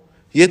know,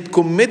 yet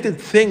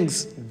committed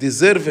things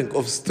deserving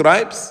of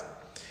stripes,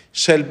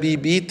 shall be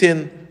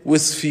beaten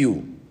with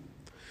few.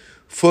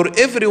 For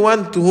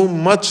everyone to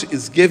whom much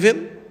is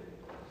given,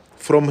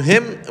 from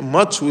him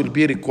much will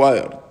be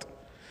required.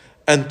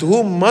 And to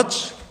whom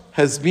much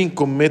has been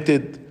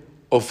committed,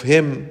 of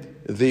him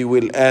they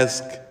will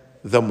ask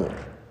the more.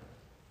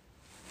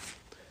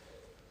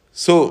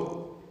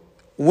 So,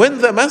 when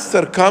the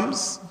master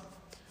comes,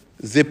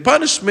 the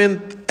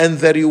punishment and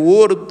the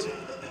reward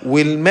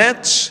will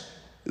match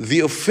the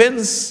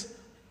offense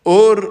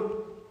or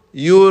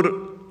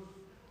your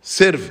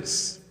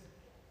service.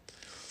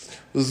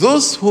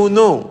 Those who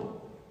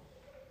know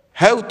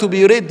how to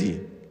be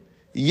ready,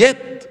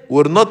 yet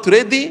were not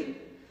ready,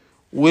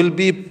 will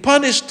be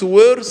punished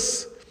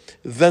worse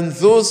than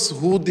those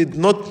who did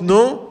not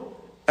know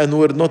and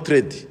were not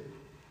ready.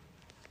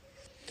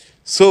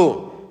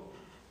 So,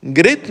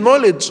 great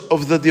knowledge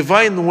of the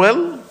divine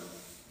will,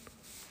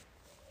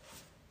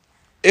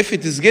 if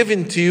it is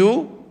given to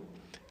you,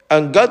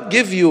 and God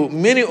give you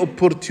many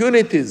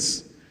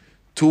opportunities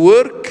to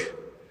work,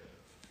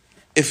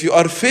 if you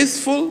are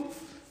faithful,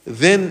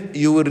 then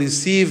you will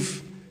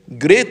receive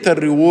greater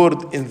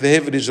reward in the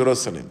heavenly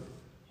Jerusalem.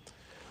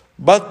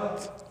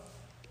 But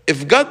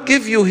if God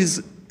give you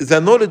the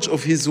knowledge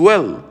of his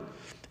will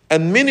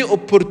and many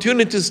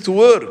opportunities to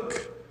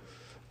work,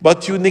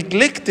 but you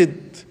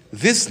neglected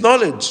this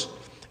knowledge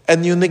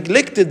and you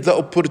neglected the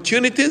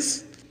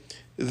opportunities,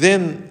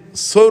 then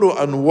sorrow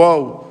and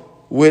woe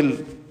will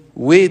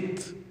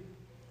await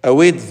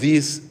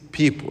these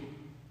people.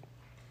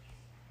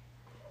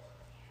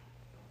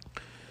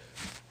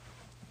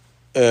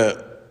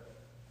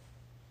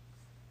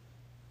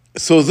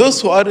 So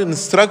those who are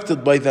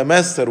instructed by the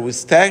master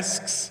with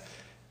tasks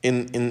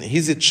in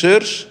his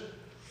church,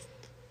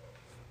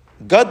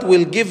 God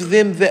will give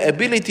them the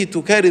ability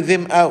to carry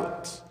them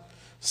out.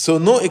 So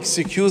no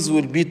excuse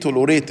will be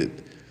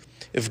tolerated.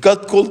 If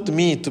God called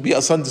me to be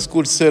a Sunday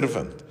school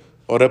servant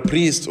or a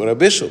priest or a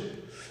bishop,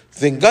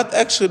 then God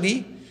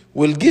actually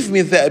will give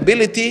me the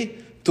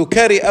ability to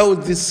carry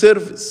out this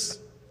service.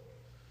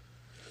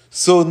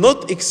 So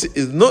no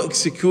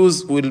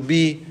excuse will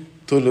be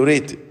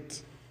tolerated.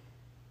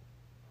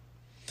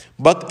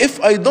 But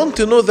if I don't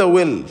know the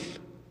will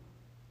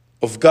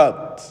of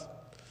God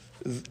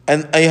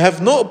and I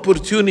have no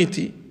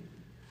opportunity,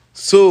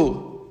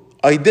 so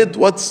I did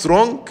what's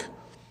wrong,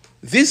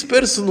 this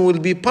person will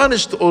be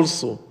punished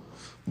also,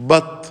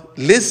 but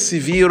less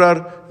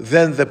severer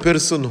than the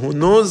person who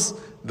knows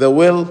the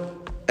will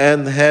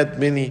and had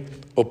many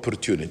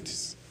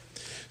opportunities.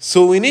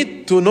 So we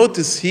need to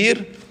notice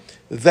here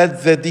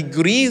that the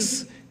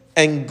degrees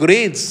and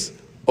grades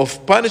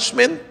of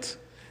punishment,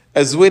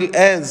 as well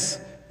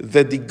as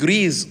the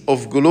degrees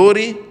of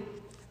glory,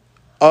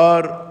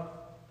 are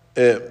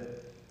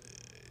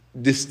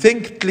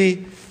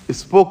distinctly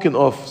spoken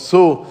of.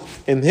 So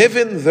in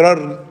heaven there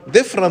are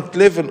different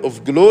levels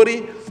of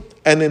glory,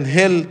 and in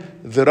hell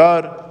there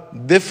are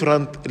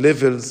different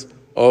levels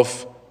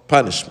of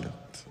punishment.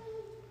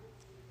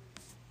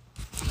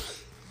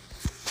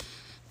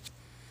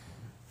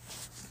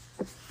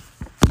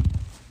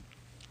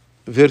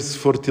 Verse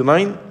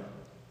 49.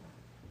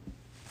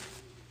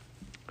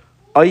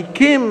 I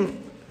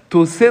came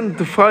to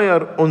send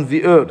fire on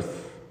the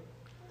earth,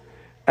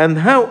 and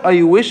how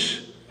I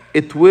wish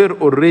it were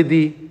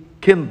already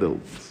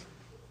kindled.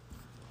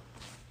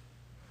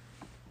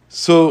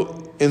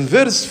 So in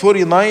verse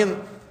 49,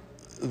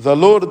 the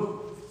Lord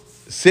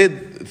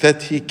said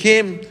that he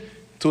came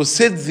to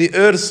set the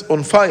earth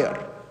on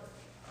fire.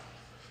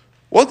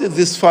 What is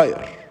this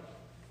fire?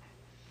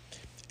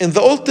 In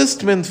the Old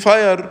Testament,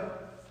 fire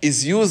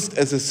is used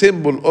as a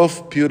symbol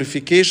of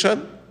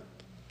purification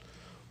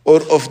or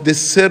of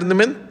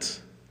discernment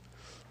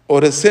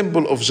or a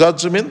symbol of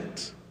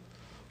judgment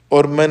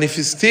or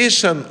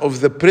manifestation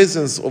of the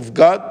presence of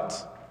God,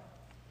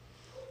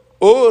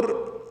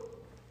 or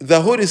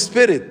the Holy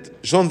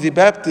Spirit. John the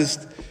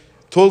Baptist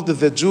told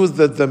the Jews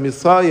that the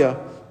Messiah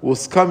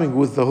was coming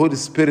with the Holy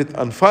Spirit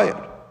and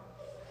fire.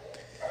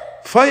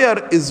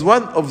 Fire is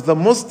one of the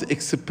most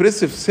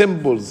expressive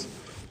symbols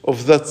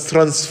of the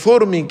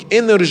transforming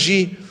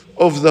energy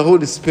of the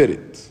Holy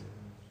Spirit.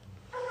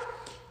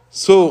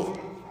 So,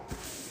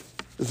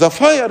 the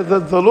fire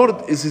that the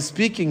Lord is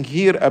speaking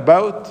here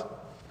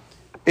about,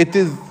 it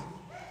is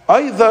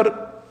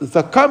either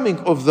the coming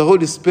of the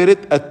Holy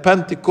Spirit at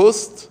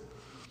Pentecost,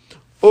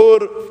 or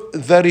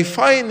the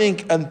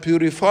refining and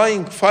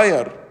purifying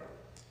fire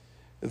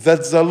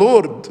that the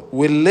Lord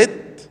will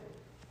let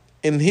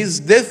in his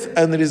death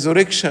and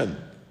resurrection,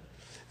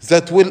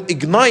 that will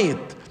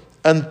ignite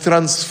and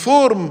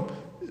transform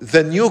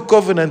the new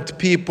covenant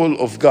people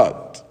of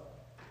God.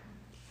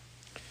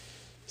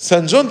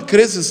 St. John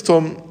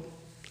Chrysostom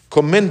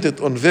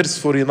commented on verse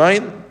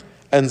 49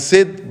 and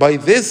said, by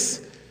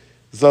this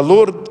the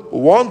Lord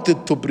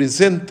wanted to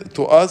present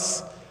to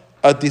us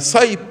a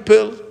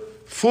disciple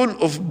full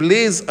of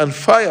blaze and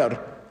fire,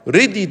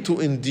 ready to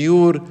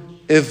endure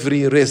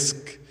every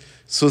risk.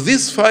 So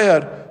this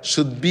fire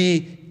should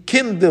be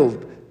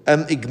kindled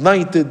and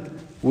ignited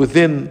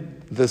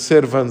within the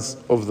servants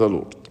of the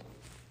Lord.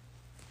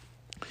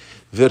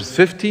 Verse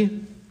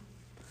 50,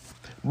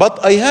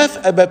 but I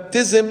have a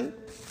baptism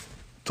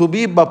to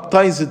be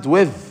baptized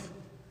with,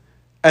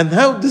 and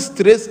how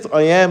distressed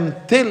I am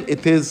till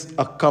it is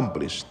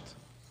accomplished.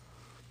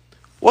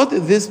 What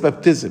is this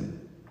baptism?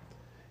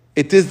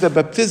 It is the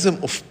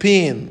baptism of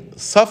pain,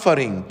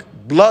 suffering,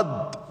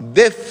 blood,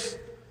 death,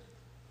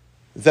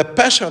 the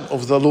passion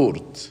of the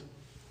Lord.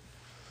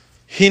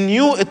 He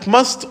knew it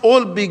must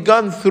all be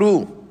gone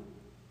through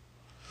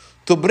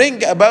to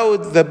bring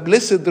about the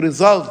blessed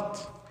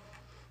result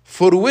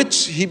for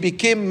which he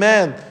became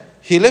man.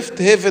 He left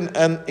heaven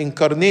and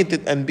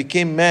incarnated and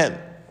became man.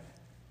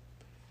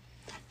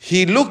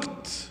 He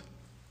looked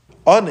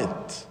on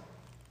it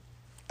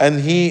and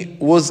he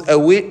was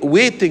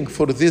waiting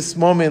for this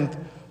moment,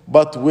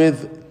 but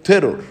with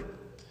terror.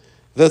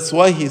 That's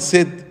why he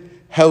said,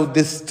 how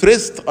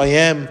distressed I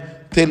am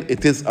till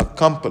it is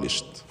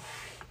accomplished.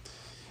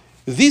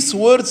 These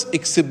words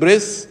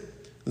express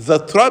the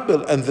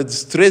trouble and the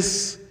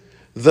distress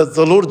that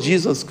the Lord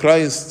Jesus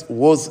Christ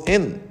was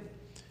in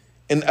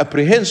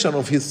apprehension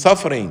of his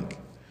suffering,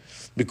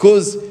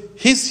 because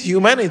his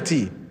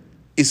humanity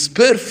is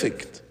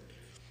perfect.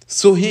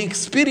 So he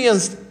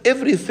experienced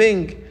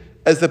everything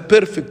as a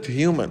perfect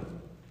human.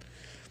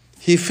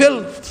 He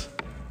felt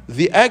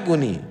the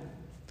agony,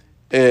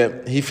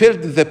 he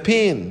felt the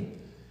pain,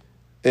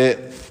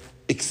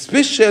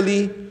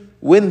 especially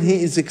when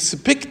he is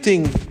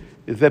expecting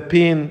the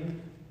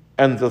pain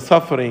and the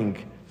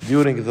suffering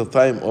during the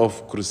time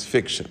of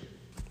crucifixion.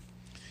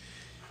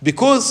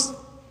 Because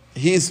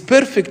he is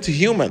perfect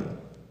human.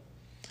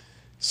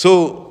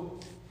 So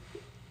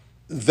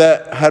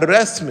the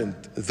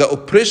harassment, the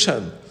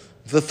oppression,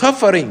 the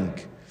suffering,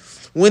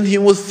 when he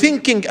was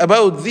thinking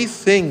about these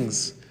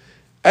things,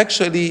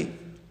 actually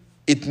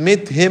it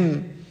made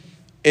him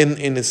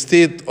in a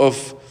state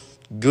of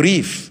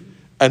grief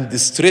and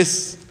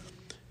distress.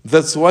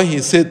 That's why he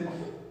said,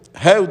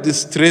 how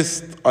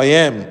distressed I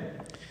am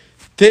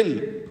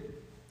till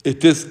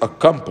it is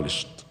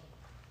accomplished.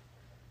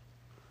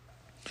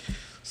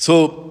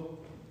 So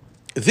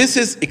this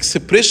is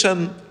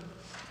expression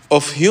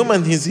of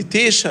human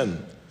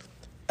hesitation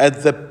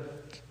at the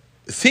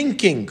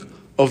thinking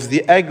of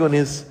the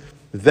agonies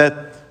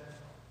that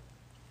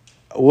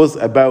was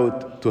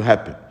about to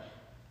happen.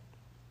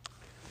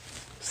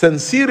 St.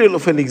 Cyril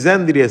of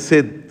Alexandria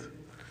said,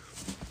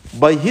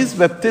 by his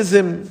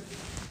baptism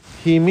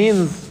he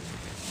means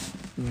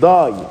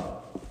die,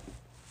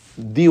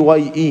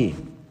 D-Y-E,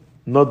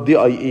 not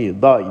D-I-E,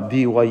 die,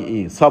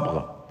 D-Y-E,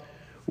 sabgha,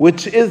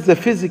 which is the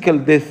physical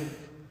death.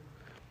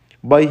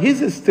 By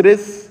his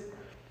stress,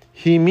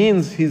 he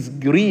means his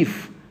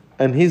grief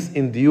and his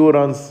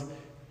endurance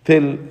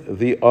till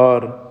they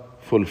are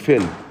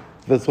fulfilled.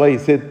 That's why he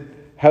said,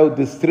 how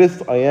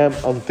distressed I am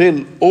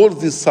until all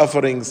these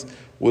sufferings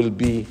will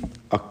be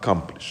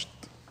accomplished.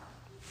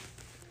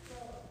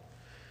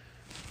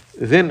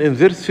 Then in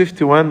verse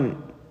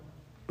 51,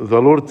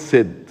 the Lord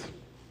said,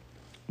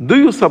 do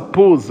you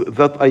suppose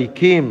that I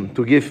came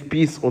to give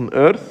peace on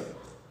earth?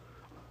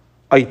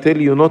 I tell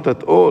you not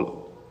at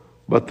all,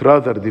 but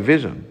rather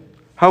division.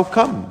 How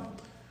come?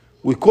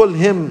 We call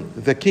him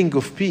the King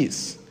of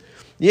Peace.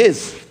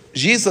 Yes,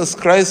 Jesus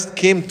Christ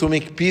came to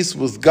make peace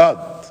with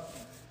God,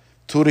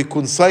 to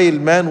reconcile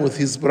man with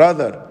his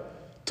brother,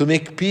 to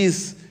make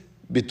peace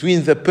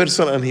between the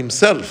person and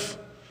himself.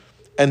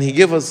 And he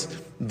gave us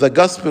the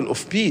gospel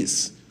of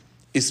peace,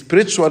 a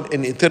spiritual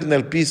and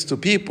eternal peace to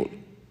people.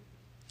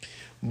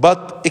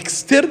 But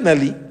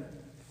externally,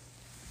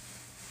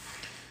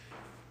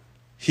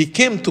 he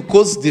came to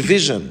cause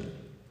division.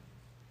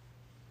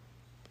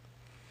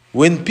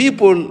 When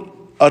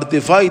people are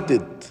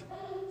divided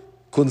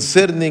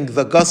concerning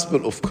the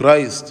gospel of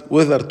Christ,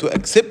 whether to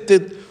accept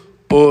it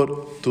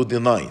or to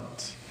deny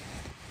it.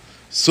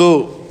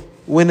 So,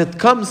 when it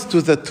comes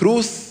to the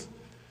truth,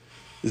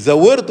 the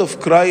word of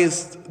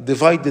Christ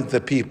divided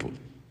the people.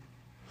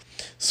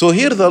 So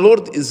here the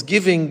Lord is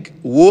giving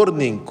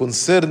warning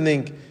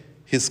concerning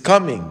his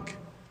coming.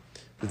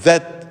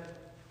 that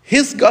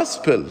his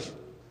gospel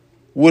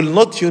will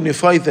not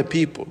unify the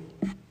people.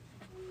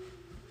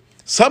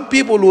 Some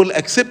people will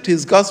accept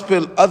his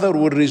gospel, others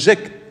will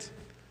reject.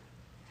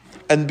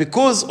 And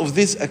because of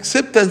this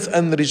acceptance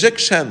and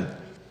rejection,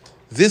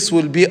 this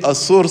will be a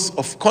source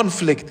of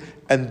conflict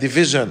and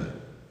division,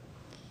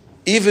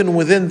 even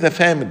within the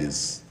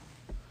families.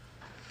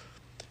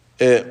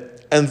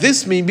 And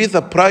this may be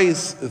the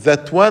price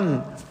that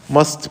one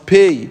must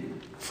pay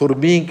for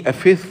being a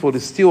faithful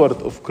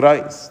steward of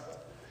Christ.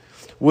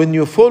 When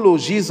you follow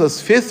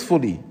Jesus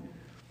faithfully,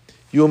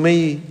 you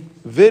may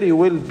very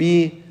well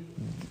be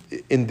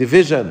in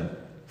division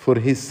for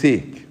his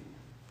sake.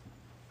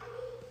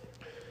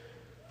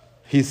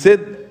 He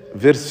said,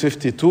 verse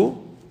 52,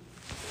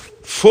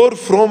 "For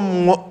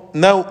from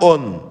now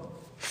on,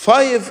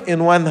 5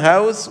 in one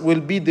house will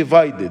be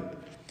divided,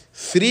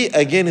 3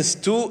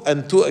 against 2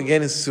 and 2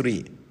 against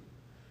 3.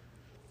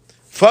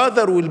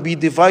 Father will be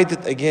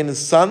divided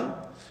against son,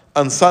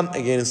 and son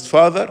against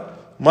father,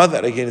 mother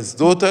against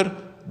daughter,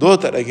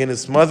 daughter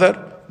against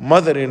mother,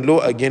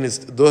 mother-in-law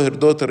against her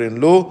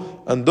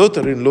daughter-in-law, and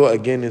daughter-in-law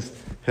against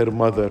her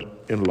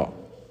mother-in-law."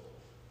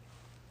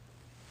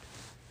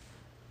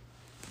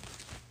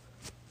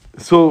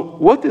 So,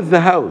 what is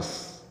the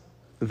house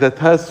that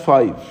has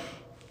 5?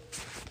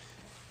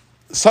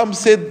 Some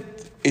said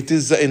it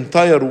is the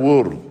entire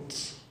world.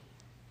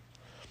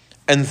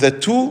 And the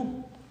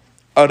 2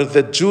 are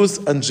the Jews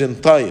and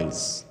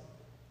Gentiles.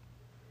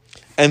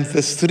 And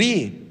the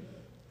 3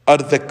 are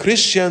the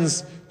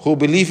Christians who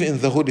believe in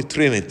the Holy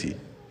Trinity.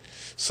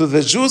 So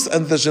the Jews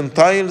and the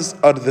Gentiles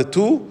are the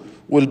 2,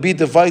 will be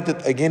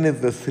divided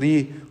against the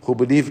 3 who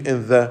believe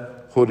in the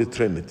Holy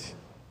Trinity.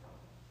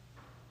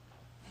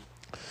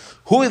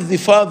 Who is the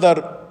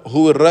father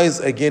who will rise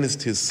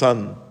against his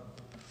son?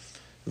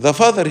 The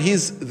father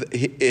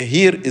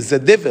here is the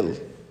devil,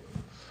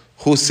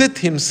 who set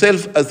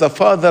himself as a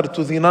father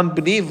to the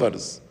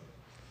non-believers.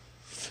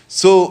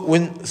 So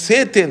when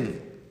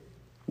Satan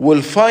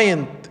will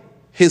find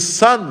his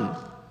son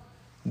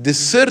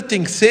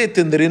deserting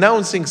Satan,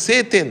 renouncing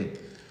Satan,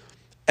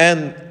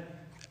 and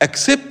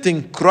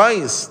accepting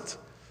Christ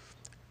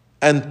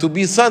and to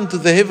be son to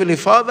the Heavenly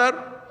Father,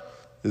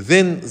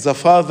 then the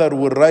father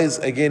will rise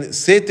again,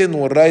 Satan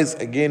will rise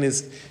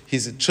against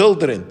his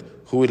children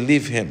who will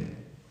leave him.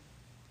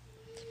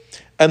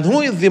 And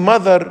who is the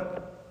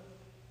mother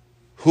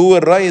who will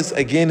rise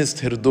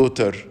against her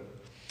daughter?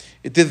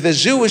 It is the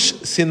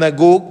Jewish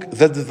synagogue,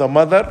 that is the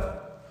mother,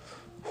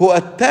 who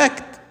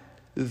attacked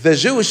the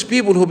Jewish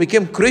people who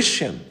became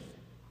Christian.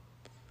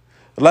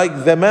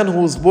 Like the man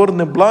who was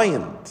born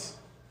blind.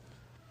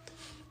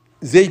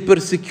 They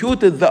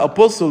persecuted the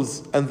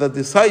apostles and the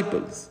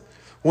disciples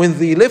when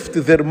they left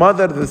their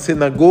mother, the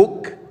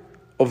synagogue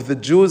of the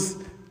Jews,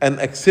 and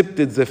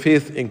accepted the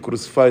faith in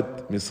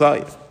crucified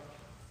Messiah.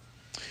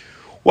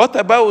 What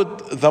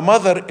about the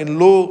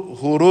mother-in-law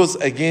who rose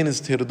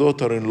against her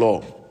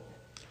daughter-in-law?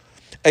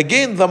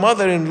 Again, the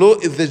mother-in-law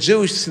is the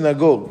Jewish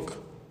synagogue,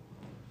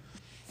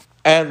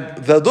 and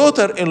the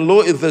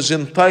daughter-in-law is the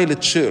Gentile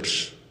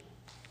church,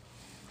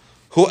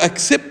 who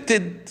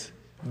accepted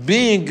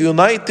being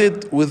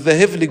united with the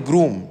heavenly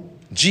groom,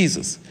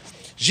 Jesus.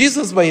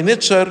 Jesus by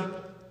nature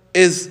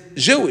is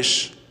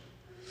Jewish.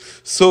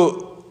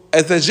 So,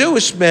 as a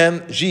Jewish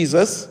man,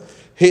 Jesus,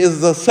 he is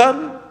the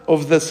son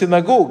of the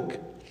synagogue.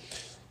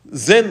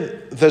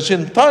 Then the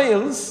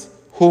Gentiles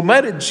who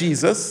married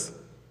Jesus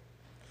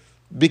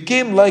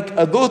became like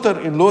a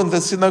daughter-in-law in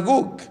the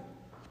synagogue.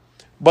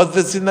 But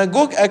the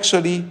synagogue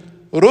actually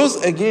rose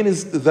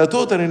against the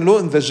daughter-in-law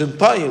in the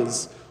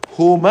Gentiles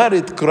who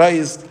married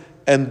Christ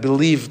and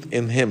believed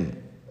in him.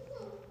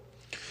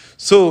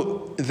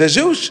 So the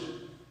Jewish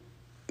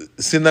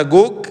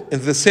synagogue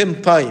at the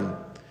same time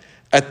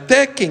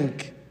attacking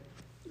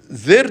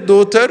their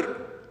daughter,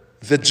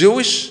 the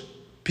Jewish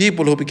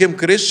people who became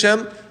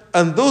Christian,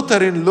 and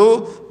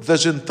daughter-in-law, the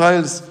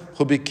Gentiles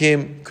who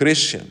became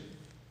Christian.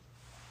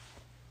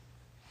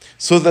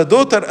 So the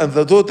daughter and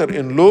the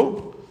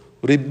daughter-in-law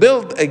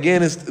rebelled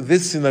against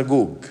this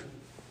synagogue,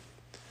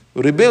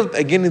 rebelled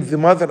against the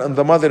mother and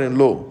the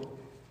mother-in-law,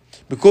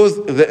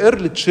 because the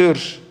early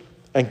church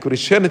and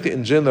Christianity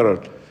in general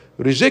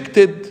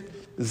rejected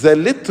the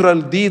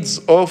literal deeds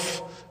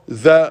of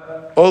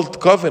the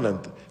Old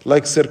Covenant,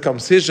 like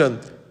circumcision,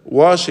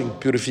 washing,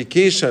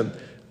 purification,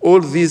 all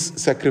these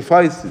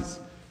sacrifices.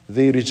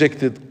 They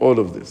rejected all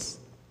of this.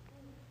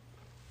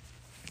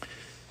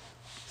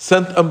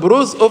 St.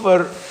 Ambrose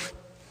offered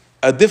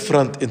a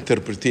different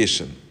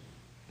interpretation.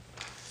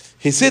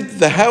 He said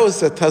the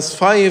house that has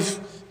 5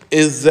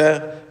 is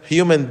a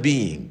human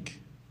being.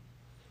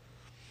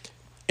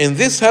 In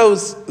this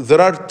house,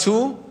 there are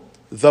 2,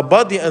 the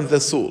body and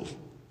the soul.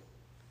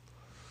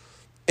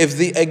 If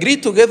they agree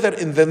together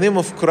in the name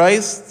of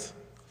Christ,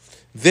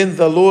 then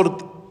the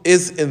Lord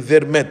is in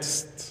their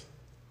midst.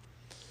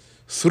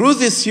 Through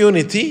this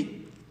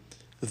unity,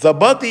 the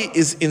body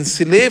is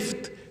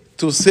enslaved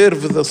to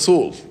serve the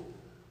soul.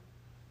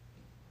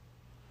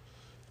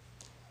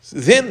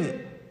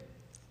 Then,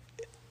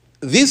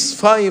 These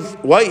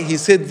five, why he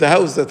said the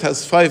house that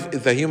has five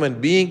is a human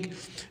being,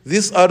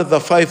 these are the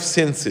five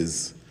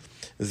senses: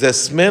 the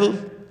smell,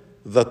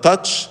 the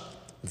touch,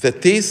 the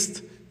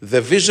taste, the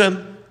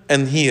vision,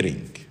 and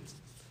hearing.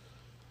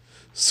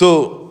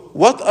 So,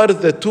 what are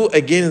the two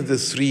against the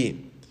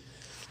three?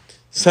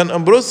 St.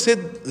 Ambrose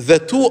said the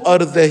two are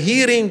the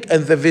hearing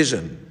and the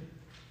vision.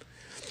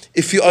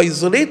 If you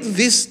isolate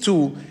these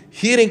two,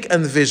 hearing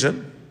and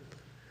vision,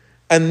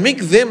 and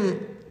make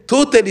them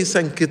totally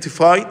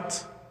sanctified,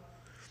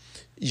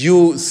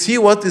 you see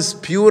what is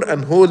pure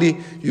and holy,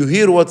 you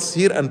hear what's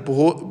pure and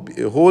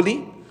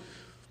holy,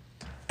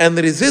 and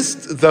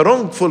resist the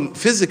wrongful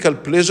physical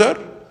pleasure.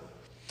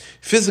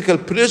 Physical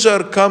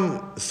pleasure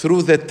comes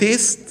through the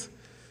taste,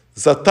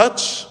 the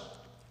touch,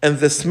 and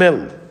the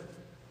smell.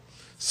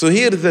 So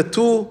here the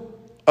two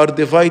are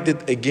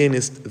divided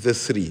against the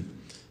three.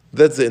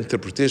 That's the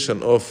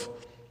interpretation of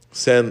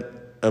St.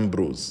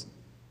 Ambrose.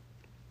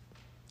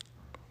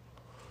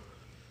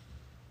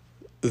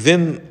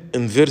 Then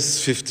in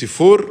verse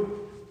 54,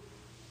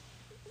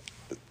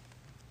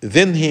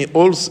 then he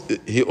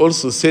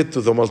also said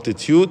to the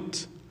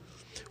multitude,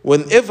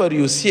 whenever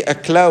you see a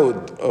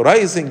cloud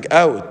rising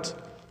out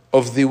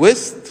of the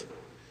west,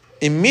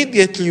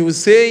 immediately you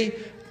say,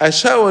 a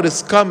shower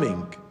is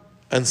coming,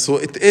 and so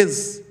it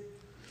is.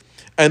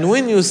 And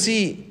when you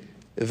see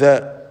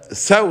the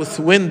south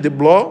wind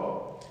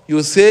blow,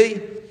 you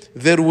say,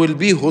 there will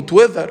be hot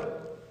weather,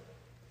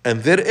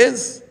 and there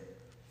is.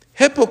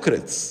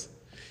 Hypocrites,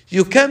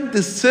 you can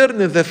discern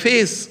the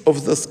face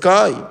of the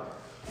sky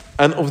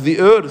and of the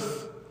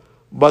earth,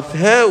 but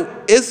how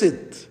is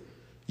it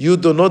you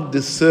do not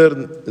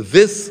discern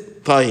this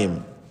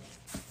time?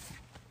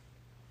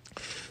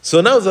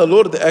 So now the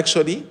Lord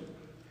actually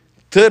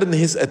turned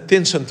his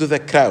attention to the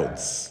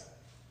crowds.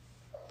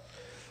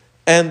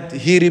 And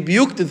he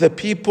rebuked the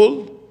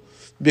people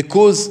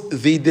because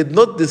they did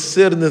not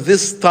discern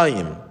this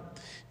time.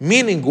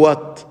 Meaning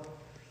what?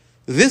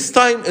 This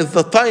time is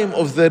the time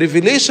of the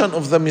revelation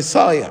of the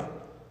Messiah.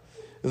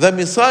 The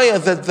Messiah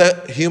that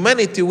the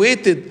humanity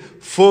waited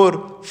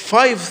for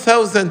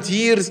 5,000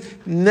 years,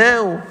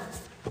 now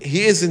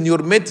he is in your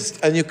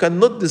midst, and you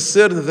cannot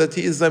discern that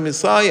he is the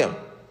Messiah.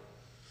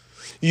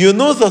 You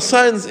know the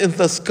signs in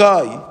the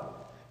sky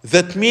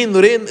that mean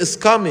rain is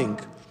coming,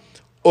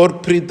 or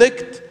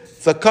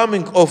predict the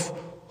coming of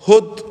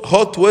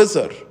hot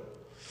weather.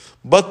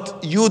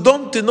 But you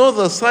don't know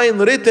the sign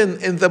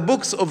written in the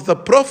books of the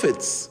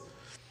prophets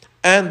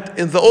and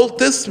in the Old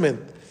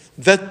Testament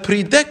that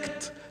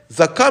predict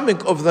the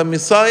coming of the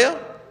Messiah.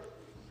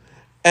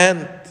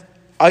 And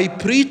I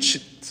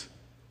preached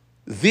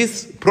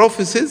these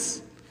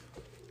prophecies,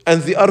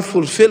 and they are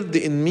fulfilled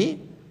in me.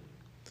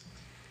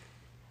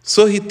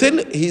 So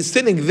he's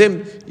telling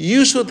them,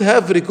 you should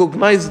have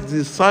recognized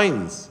these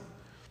signs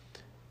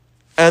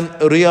and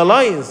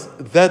realize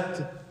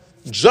that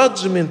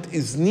judgment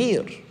is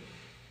near.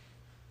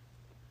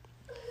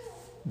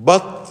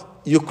 But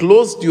you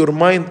closed your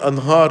mind and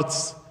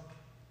hearts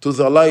to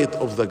the light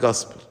of the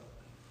gospel.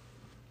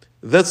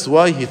 That's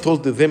why he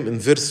told them in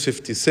verse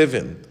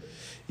 57,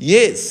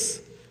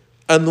 yes,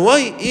 and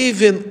why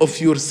even of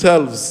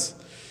yourselves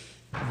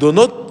do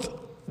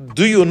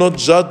you not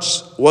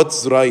judge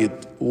what's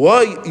right?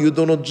 Why you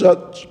do not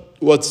judge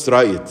what's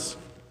right?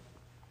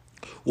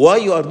 Why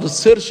you are not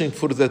searching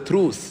for the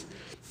truth,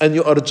 and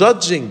you are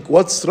judging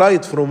what's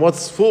right from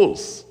what's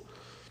false?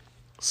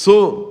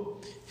 So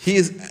he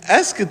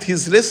asked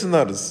his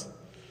listeners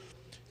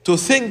to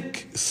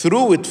think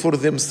through it for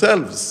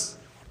themselves.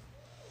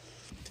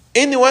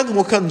 Anyone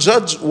who can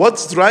judge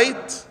what's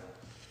right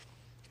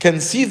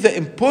can see the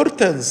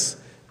importance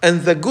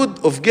and the good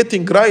of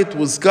getting right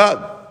with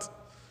God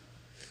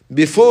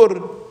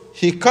before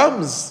he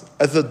comes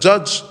as a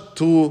judge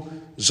to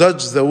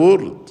judge the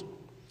world.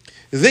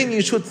 Then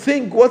you should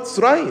think what's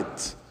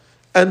right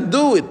and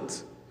do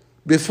it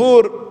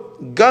before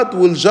God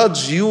will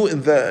judge you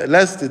in the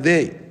last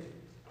day.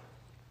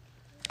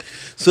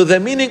 So the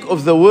meaning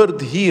of the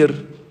word here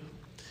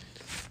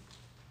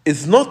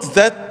is not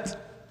that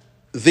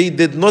they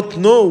did not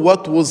know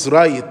what was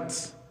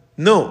right.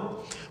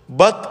 No,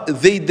 but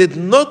they did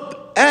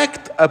not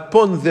act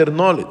upon their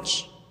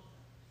knowledge.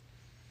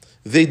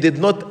 They did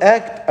not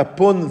act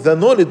upon the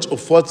knowledge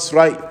of what's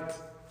right.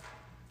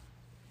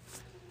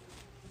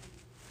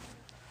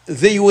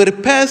 They were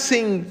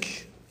passing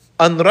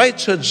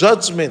unrighteous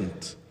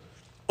judgment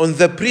on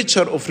the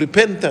preacher of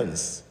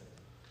repentance.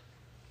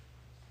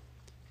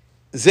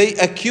 They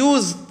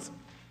accused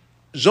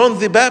John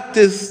the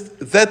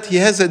Baptist that he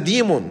has a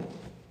demon.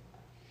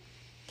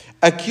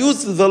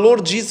 Accused the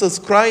Lord Jesus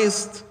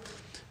Christ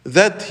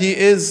that he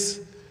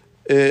is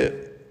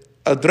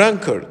a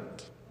drunkard.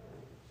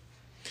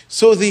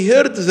 So they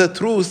heard the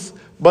truth,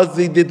 but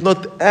they did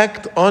not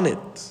act on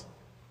it.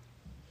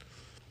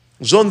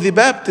 John the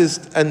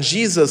Baptist and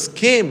Jesus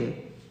came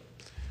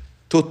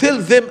to tell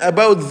them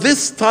about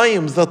this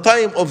time, the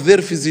time of their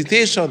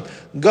visitation.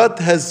 God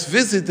has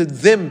visited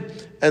them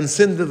and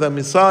sent the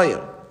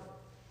Messiah.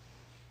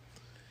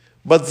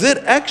 But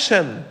their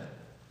action,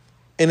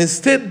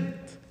 instead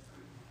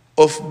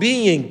of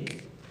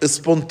being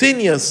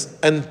spontaneous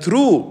and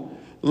true,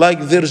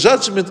 like their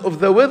judgment of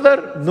the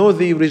weather, no,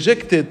 they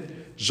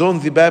rejected John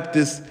the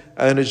Baptist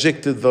and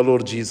rejected the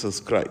Lord Jesus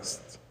Christ.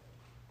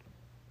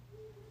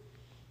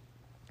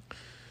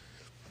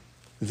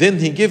 Then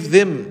he gave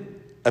them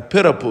a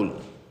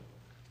parable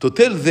to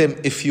tell them,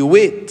 if you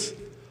wait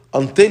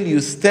until you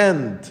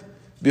stand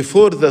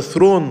before the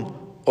throne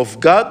of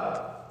God,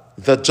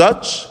 the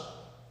judge,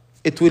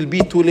 it will be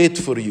too late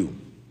for you.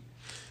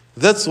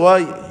 That's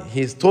why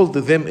he told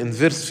them in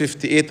verse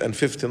 58 and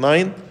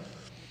 59,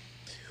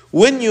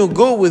 when you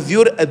go with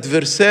your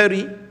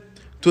adversary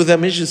to the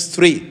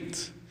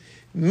magistrate,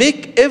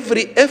 make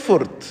every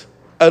effort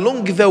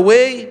along the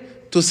way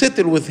to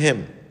settle with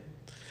him,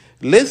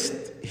 lest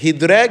he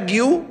drag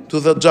you to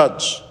the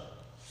judge.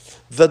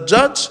 The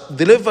judge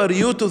deliver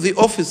you to the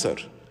officer,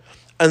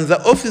 and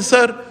the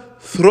officer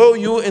throw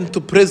you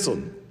into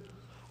prison.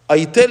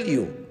 I tell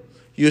you,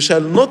 you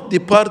shall not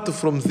depart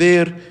from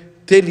there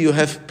till you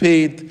have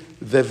paid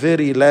the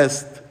very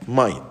last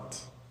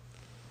mite.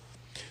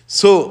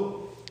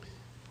 So,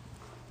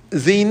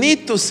 they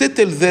need to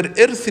settle their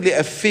earthly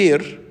affair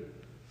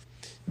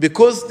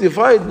because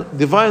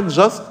divine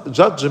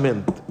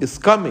judgment is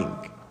coming,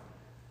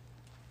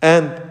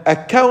 and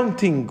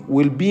accounting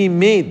will be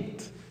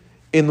made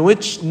in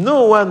which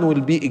no one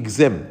will be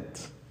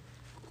exempt.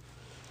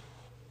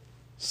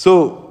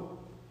 So,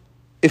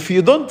 if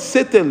you don't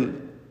settle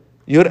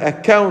your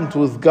account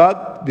with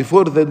God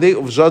before the day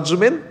of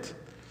judgment,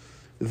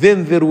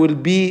 then there will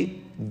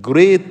be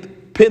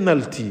great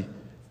penalty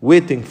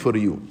waiting for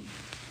you.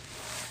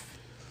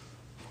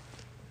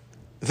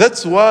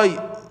 That's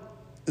why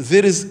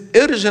there is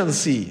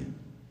urgency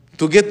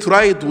to get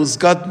right with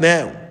God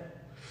now,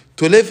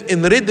 to live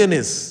in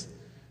readiness,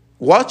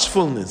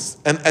 watchfulness,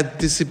 and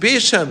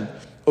anticipation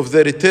of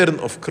the return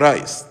of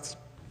Christ.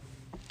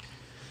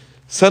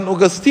 St.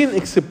 Augustine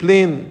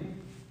explained,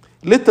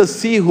 let us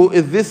see who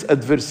is this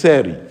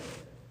adversary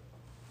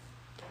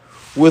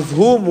with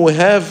whom we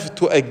have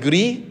to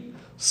agree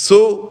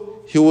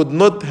so he would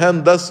not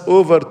hand us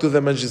over to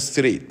the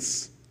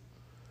magistrates.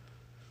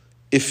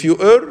 If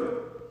you err,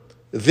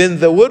 then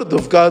the word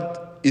of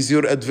God is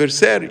your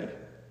adversary.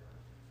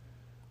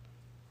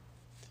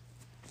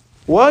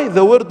 Why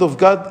the word of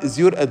God is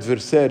your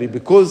adversary?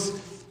 Because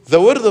the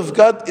word of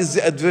God is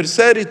the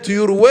adversary to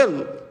your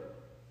will.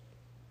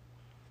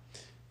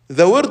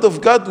 The word of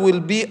God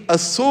will be a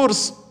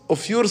source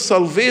of your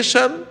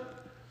salvation,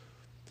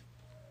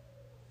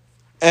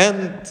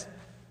 and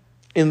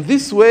in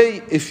this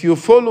way, if you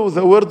follow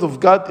the word of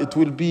God, it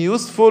will be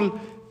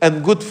useful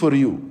and good for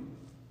you.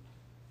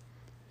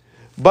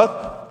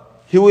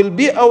 But he will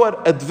be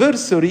our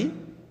adversary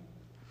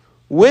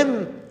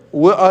when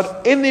we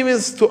are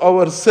enemies to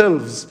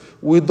ourselves.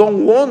 We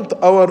don't want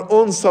our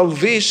own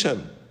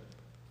salvation.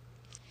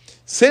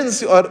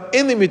 Since you are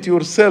enemy to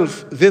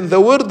yourself, then the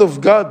word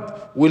of God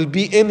will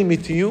be enemy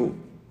to you.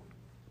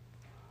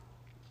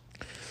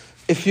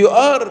 If you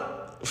are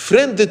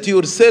friend to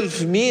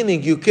yourself,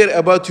 meaning you care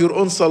about your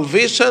own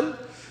salvation,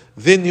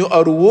 then you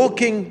are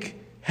walking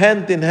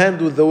hand in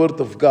hand with the word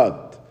of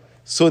God.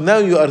 So now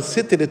you are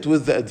settled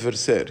with the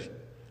adversary.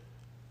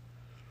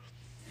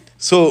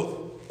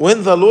 So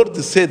when the Lord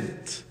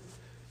said,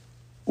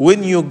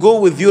 when you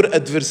go with your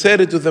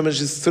adversary to the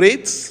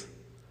magistrates,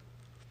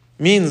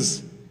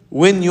 means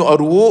when you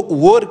are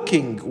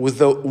walking with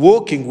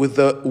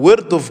the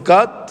word of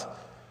God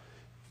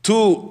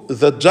to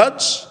the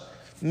judge,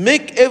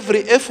 make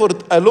every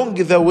effort along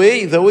the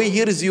way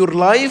here is your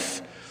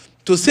life,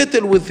 to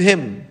settle with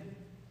him,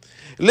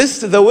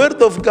 lest the word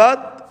of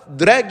God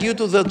drag you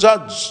to the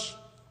judge,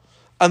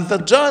 and the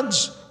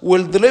judge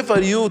will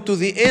deliver you to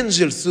the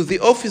angels, to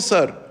the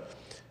officer,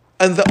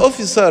 and the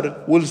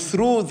officer will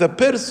throw the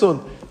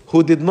person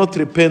who did not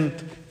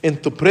repent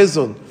into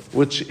prison,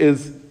 which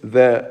is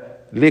the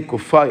lake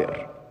of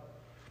fire.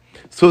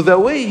 So the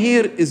way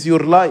here is your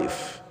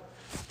life.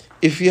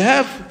 If you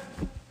have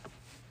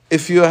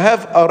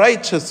a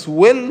righteous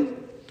will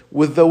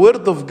with the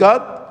word of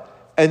God,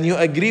 and you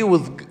agree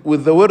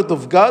with the word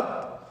of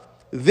God,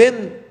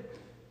 then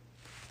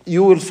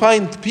you will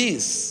find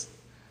peace.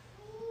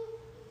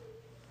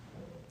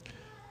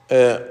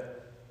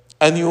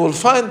 And you will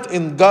find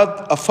in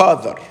God a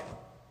Father.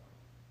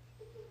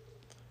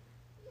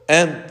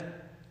 And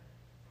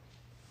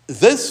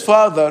this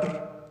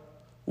Father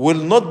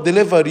will not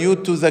deliver you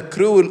to the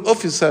cruel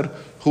officer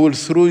who will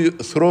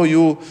throw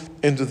you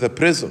into the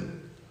prison.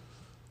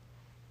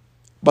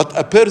 But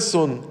a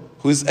person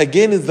who is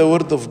against the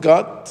word of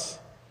God,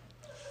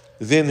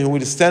 then he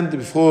will stand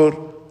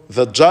before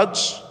the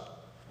judge,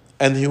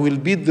 and he will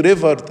be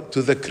delivered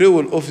to the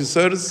cruel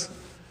officers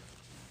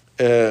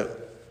to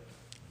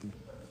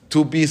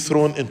be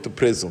thrown into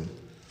prison.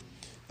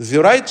 The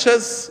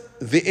righteous,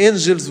 the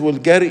angels will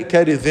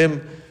carry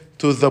them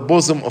to the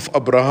bosom of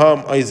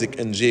Abraham, Isaac,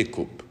 and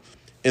Jacob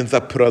in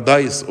the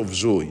paradise of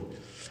joy.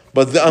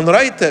 But the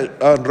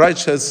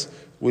unrighteous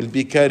will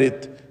be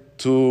carried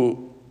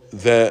to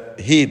the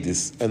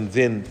Hades and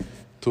then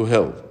to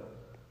hell.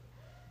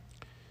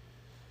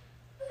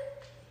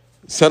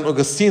 St.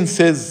 Augustine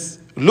says,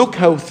 look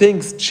how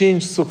things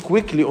change so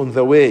quickly on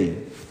the way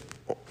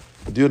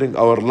during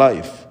our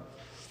life.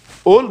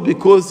 All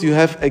because you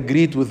have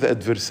agreed with the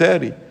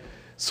adversary.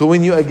 So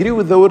when you agree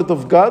with the word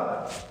of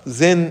God,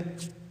 then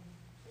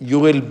you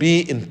will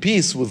be in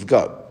peace with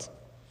God.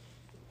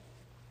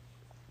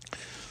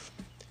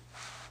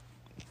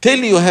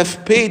 Till you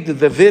have paid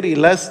the very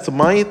last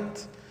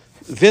mite,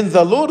 then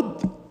the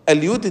Lord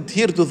alluded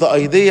here to the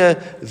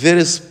idea there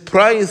is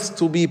price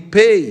to be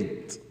paid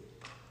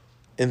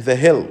in the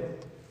hell.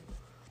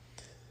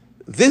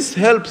 This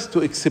helps to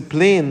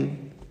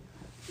explain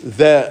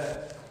the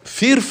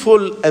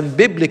fearful and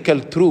biblical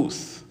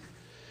truth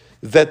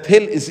that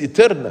hell is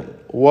eternal.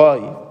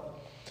 Why?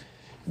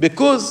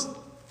 Because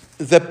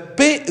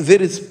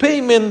there is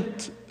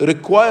payment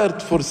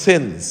required for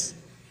sins.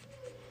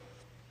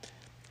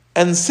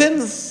 And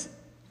since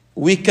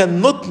we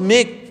cannot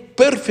make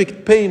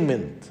perfect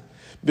payment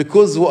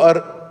because we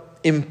are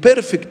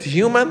imperfect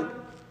human,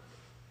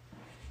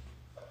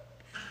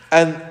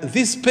 and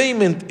this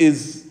payment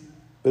is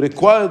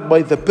required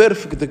by the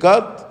perfect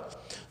God,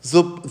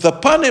 the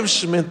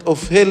punishment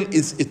of hell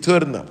is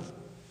eternal.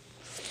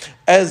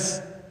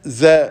 As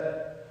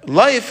the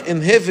life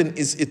in heaven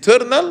is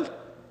eternal,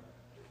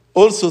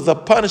 also the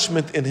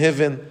punishment in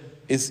heaven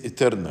is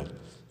eternal.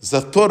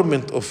 The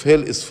torment of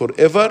hell is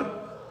forever.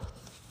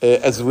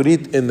 As we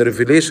read in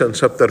Revelation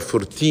chapter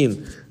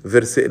 14,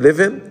 verse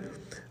 11,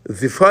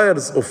 the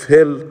fires of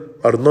hell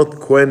are not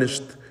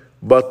quenched,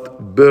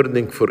 but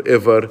burning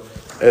forever,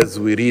 as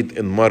we read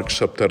in Mark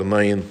chapter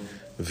 9,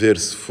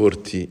 verse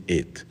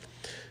 48.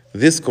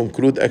 This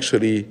concludes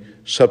actually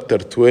chapter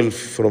 12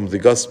 from the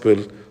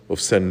Gospel of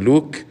St.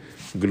 Luke.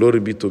 Glory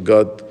be to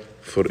God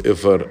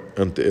forever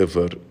and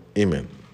ever. Amen.